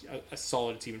just a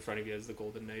solid team in front of you as the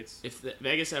Golden Knights. If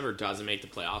Vegas ever doesn't make the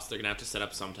playoffs, they're going to have to set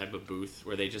up some type of booth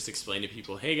where they just explain to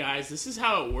people, hey guys, this is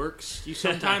how it works. You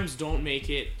sometimes don't make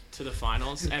it to the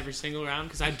finals every single round,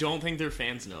 because I don't think their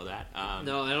fans know that.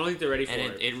 No, I don't think they're ready for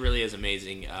it. It really is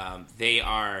amazing. They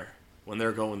are, when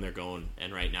they're going,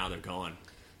 and right now they're going.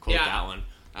 Quote that one.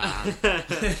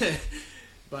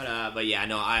 But yeah,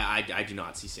 no, I do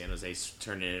not see San Jose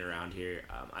turning it around here.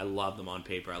 I love them on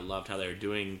paper. I loved how they were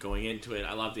doing going into it.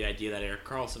 I love the idea that Erik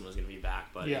Karlsson was going to be back,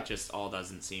 but it just all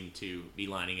doesn't seem to be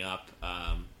lining up.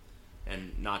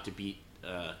 And not to beat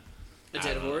a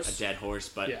dead horse,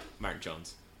 but Mark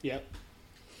Jones. Yep.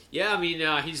 Yeah, I mean,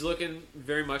 he's looking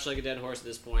very much like a dead horse at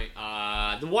this point.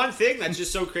 The one thing that's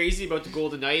just so crazy about the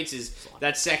Golden Knights is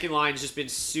that second line has just been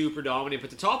super dominant,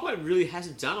 but the top line really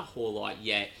hasn't done a whole lot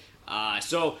yet.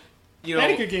 They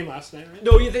had a good game last night, right?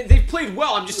 No, they've played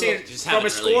well. I'm just saying, from a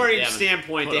scoring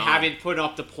standpoint, they haven't put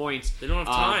up the points. They don't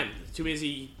have time. They're too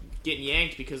busy getting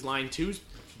yanked because line 2's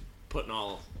putting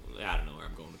all... I don't know where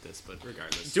I'm going with this, but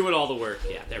regardless. Doing all the work.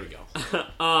 Yeah, there we go.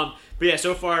 But yeah,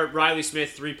 so far, Riley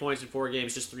Smith, 3 points in 4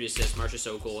 games, just 3 assists.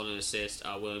 Marchessault goal and an assist.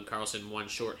 William Karlsson, 1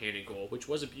 short-handed goal, which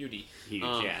was a beauty. Huge,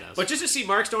 but just to see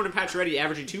Mark Stone and Pacioretty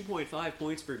averaging 2.5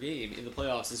 points per game in the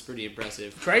playoffs is pretty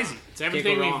impressive. Crazy. It's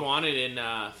everything we've wanted in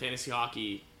fantasy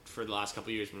hockey for the last couple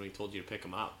of years when we told you to pick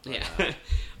them up. But,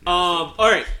 all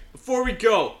right, before we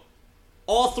go,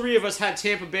 all 3 of us had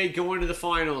Tampa Bay go into the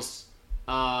finals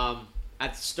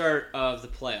at the start of the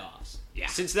playoffs. Yeah.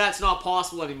 Since that's not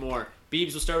possible anymore,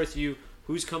 Beebs, we'll start with you.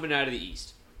 Who's coming out of the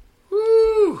East?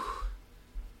 Woo!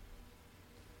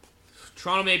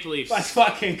 Toronto Maple Leafs. Let's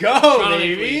fucking go, Toronto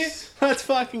baby. Let's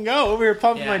fucking go. Over here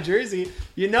pumping my jersey.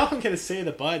 You know I'm going to say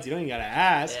the Buds. You don't even got to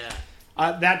ask.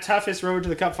 Yeah. That toughest road to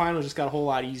the Cup final just got a whole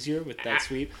lot easier with that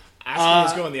sweep. Aspen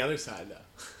was going the other side, though.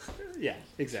 Yeah,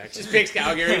 exactly. Just picks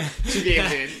Calgary. 2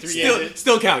 games in, 3 games in.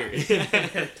 Still Calgary.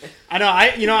 I know.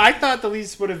 I thought the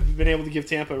Leafs would have been able to give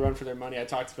Tampa a run for their money. I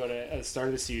talked about it at the start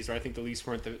of the series, where I think the Leafs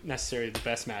weren't necessarily the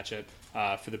best matchup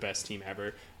for the best team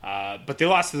ever. But they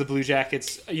lost to the Blue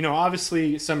Jackets.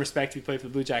 Obviously, some respect to be played for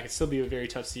the Blue Jackets. Still be a very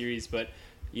tough series, but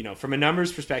from a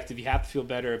numbers perspective, you have to feel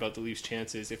better about the Leafs'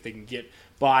 chances if they can get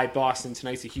by Boston.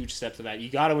 Tonight's a huge step to that. You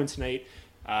got to win tonight.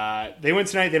 They win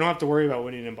tonight. They don't have to worry about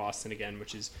winning in Boston again,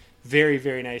 which is very,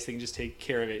 very nice. They can just take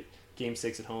care of it Game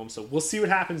 6 at home. So we'll see what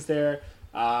happens there.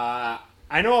 I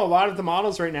know a lot of the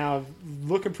models right now are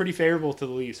looking pretty favorable to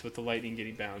the Leafs with the Lightning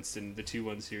getting bounced and the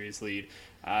 2-1 series lead.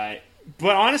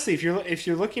 But honestly, if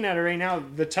you're looking at it right now,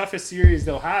 the toughest series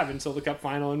they'll have until the Cup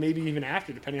final and maybe even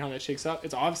after, depending on how that shakes up,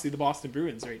 it's obviously the Boston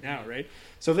Bruins right now, right?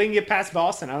 So if they can get past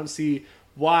Boston, I don't see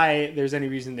why there's any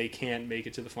reason they can't make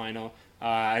it to the final.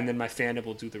 And then my fandom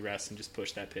will do the rest and just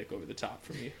push that pick over the top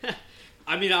for me.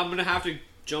 I mean, I'm going to have to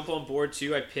jump on board,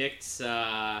 too. I picked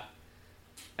them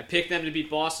to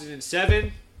beat Boston in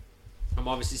 7. I'm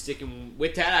obviously sticking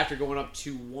with that after going up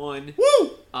 2-1.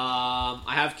 Woo!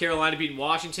 I have Carolina beating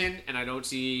Washington, and I don't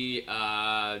see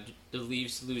the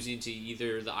Leafs losing to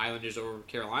either the Islanders or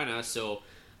Carolina. So,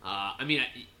 even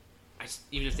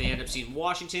if they end up seeing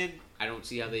Washington, I don't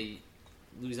see how they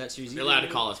lose that series. You're allowed to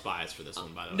call us biased for this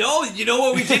one, by the way. No, you know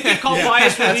what? We did get called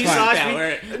biased for these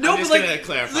last week. No,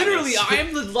 but literally, I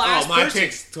am the last my person.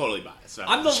 pick's totally biased. So.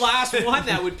 I'm the last one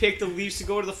that would pick the Leafs to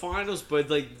go to the finals, but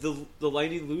the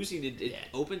Lightning losing it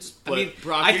opens. But, I mean,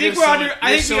 Brock, I think we're under.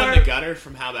 I think we're in the gutter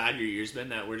from how bad your year's been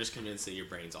that we're just convinced that your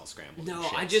brain's all scrambled. No,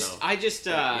 shit,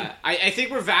 I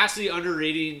think we're vastly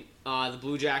underrating the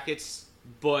Blue Jackets,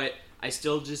 but I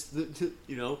still just,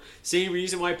 same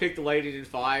reason why I picked the Lightning in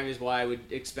 5 is why I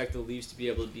would expect the Leafs to be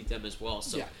able to beat them as well.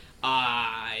 So,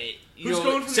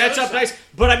 going from sets the up other nice. side?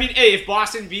 But I mean, hey, if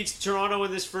Boston beats Toronto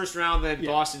in this first round, then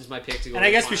Boston's my pick to go. And I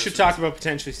guess we should talk about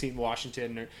potentially seeing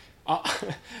Washington. Or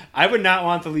I would not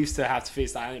want the Leafs to have to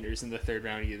face the Islanders in the third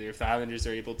round either. If the Islanders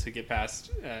are able to get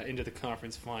past into the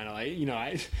conference final,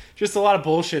 just a lot of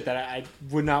bullshit that I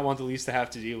would not want the Leafs to have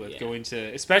to deal with going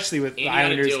to, especially with the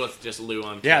Islanders. Deal with just Lou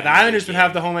on. Yeah, the Islanders would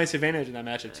have the home ice advantage in that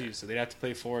matchup too, so they'd have to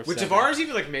play 4 of 7. Would Tavares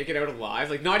even make it out alive?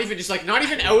 Not even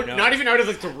out of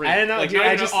the ring. I don't know. Like, dude,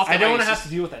 I don't want to have just to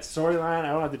deal with that storyline.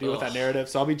 I don't have to deal with that narrative.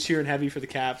 So I'll be cheering heavy for the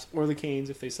Caps or the Canes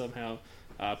if they somehow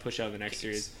push out in the next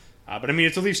series. But I mean,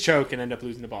 if the Leafs choke and end up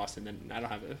losing to Boston, then I don't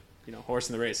have a horse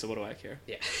in the race. So what do I care?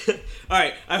 Yeah. All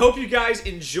right. I hope you guys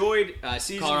enjoyed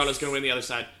season. Colorado's going to win the other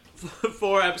side.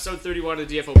 4, episode 31 of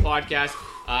the DFO podcast.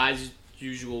 As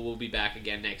usual, we'll be back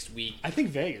again next week. I think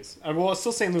Vegas. Well, it's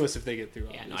still St. Louis if they get through.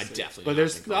 Yeah, no, I definitely. But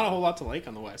there's not a whole lot to like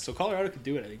on the West, so Colorado could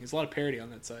do it. I think there's a lot of parity on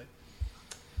that side.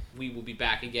 We will be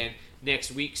back again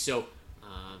next week. So,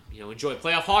 enjoy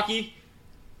playoff hockey.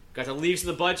 Got the Leafs in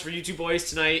the buds for you two boys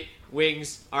tonight.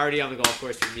 Wings already on the golf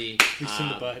course for me. Leafs in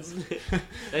the buds. Did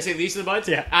I say Leafs in the buds?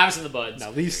 Yeah. Abs in the buds.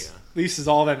 No, Leafs is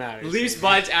all that matters. Leafs,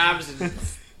 buds, abs, and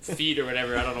feet or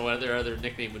whatever. I don't know what their other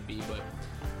nickname would be, but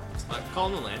call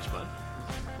them the Lanch Bud.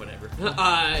 Whatever.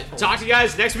 Talk to you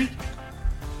guys next week.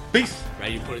 Peace.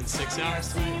 Ready to put in 6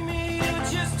 hours?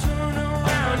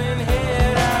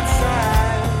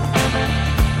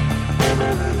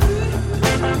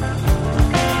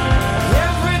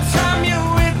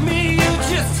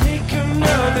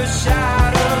 Another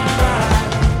shot of pride.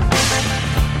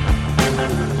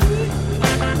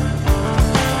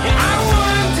 Yeah, I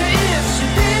wonder if she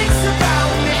thinks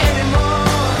about me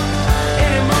anymore.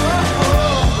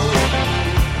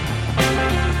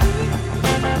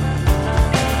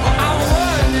 I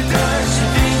wonder, does she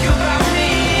think about me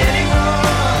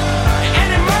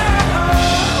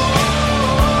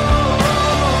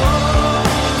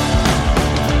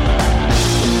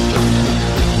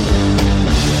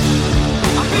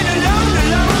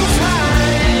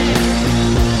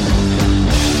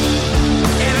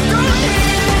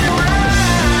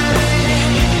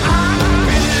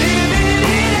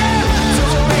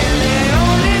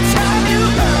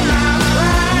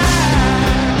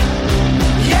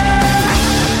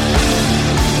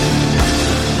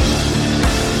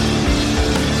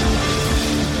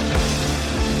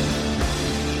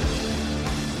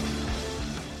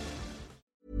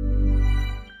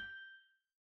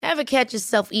Ever catch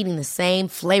yourself eating the same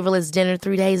flavorless dinner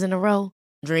 3 days in a row?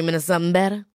 Dreaming of something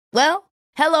better? Well,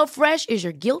 HelloFresh is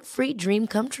your guilt-free dream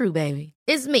come true, baby.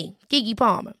 It's me, Keke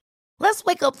Palmer. Let's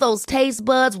wake up those taste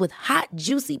buds with hot,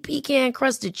 juicy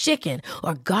pecan-crusted chicken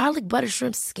or garlic butter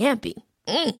shrimp scampi.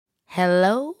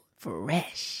 Hello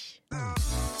Fresh.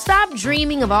 Stop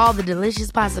dreaming of all the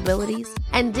delicious possibilities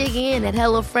and dig in at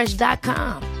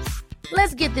HelloFresh.com.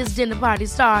 Let's get this dinner party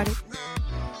started.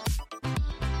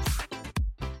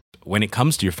 When it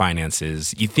comes to your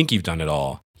finances, you think you've done it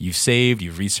all. You've saved,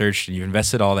 you've researched, and you've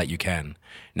invested all that you can.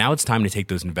 Now it's time to take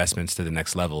those investments to the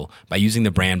next level by using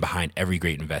the brand behind every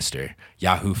great investor,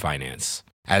 Yahoo Finance.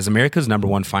 As America's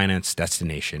 #1 finance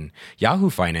destination, Yahoo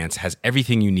Finance has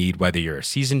everything you need, whether you're a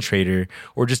seasoned trader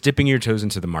or just dipping your toes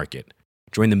into the market.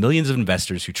 Join the millions of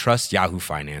investors who trust Yahoo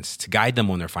Finance to guide them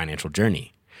on their financial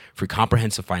journey. For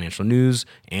comprehensive financial news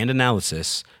and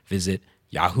analysis, visit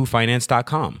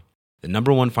yahoofinance.com. The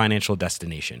 #1 financial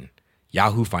destination,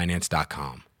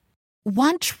 yahoofinance.com.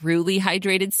 Want truly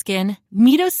hydrated skin?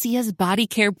 Meet Osea's Body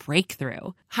Care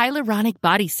Breakthrough Hyaluronic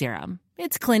Body Serum.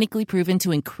 It's clinically proven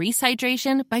to increase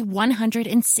hydration by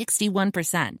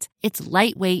 161%. It's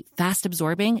lightweight,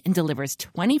 fast-absorbing, and delivers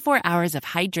 24 hours of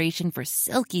hydration for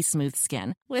silky smooth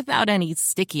skin without any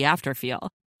sticky afterfeel.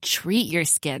 Treat your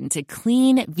skin to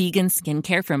clean, vegan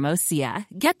skincare from Osea.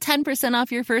 Get 10%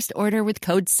 off your first order with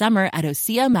code SUMMER at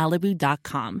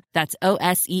OseaMalibu.com. That's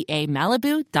OSEA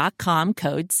Malibu.com,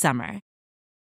 code SUMMER.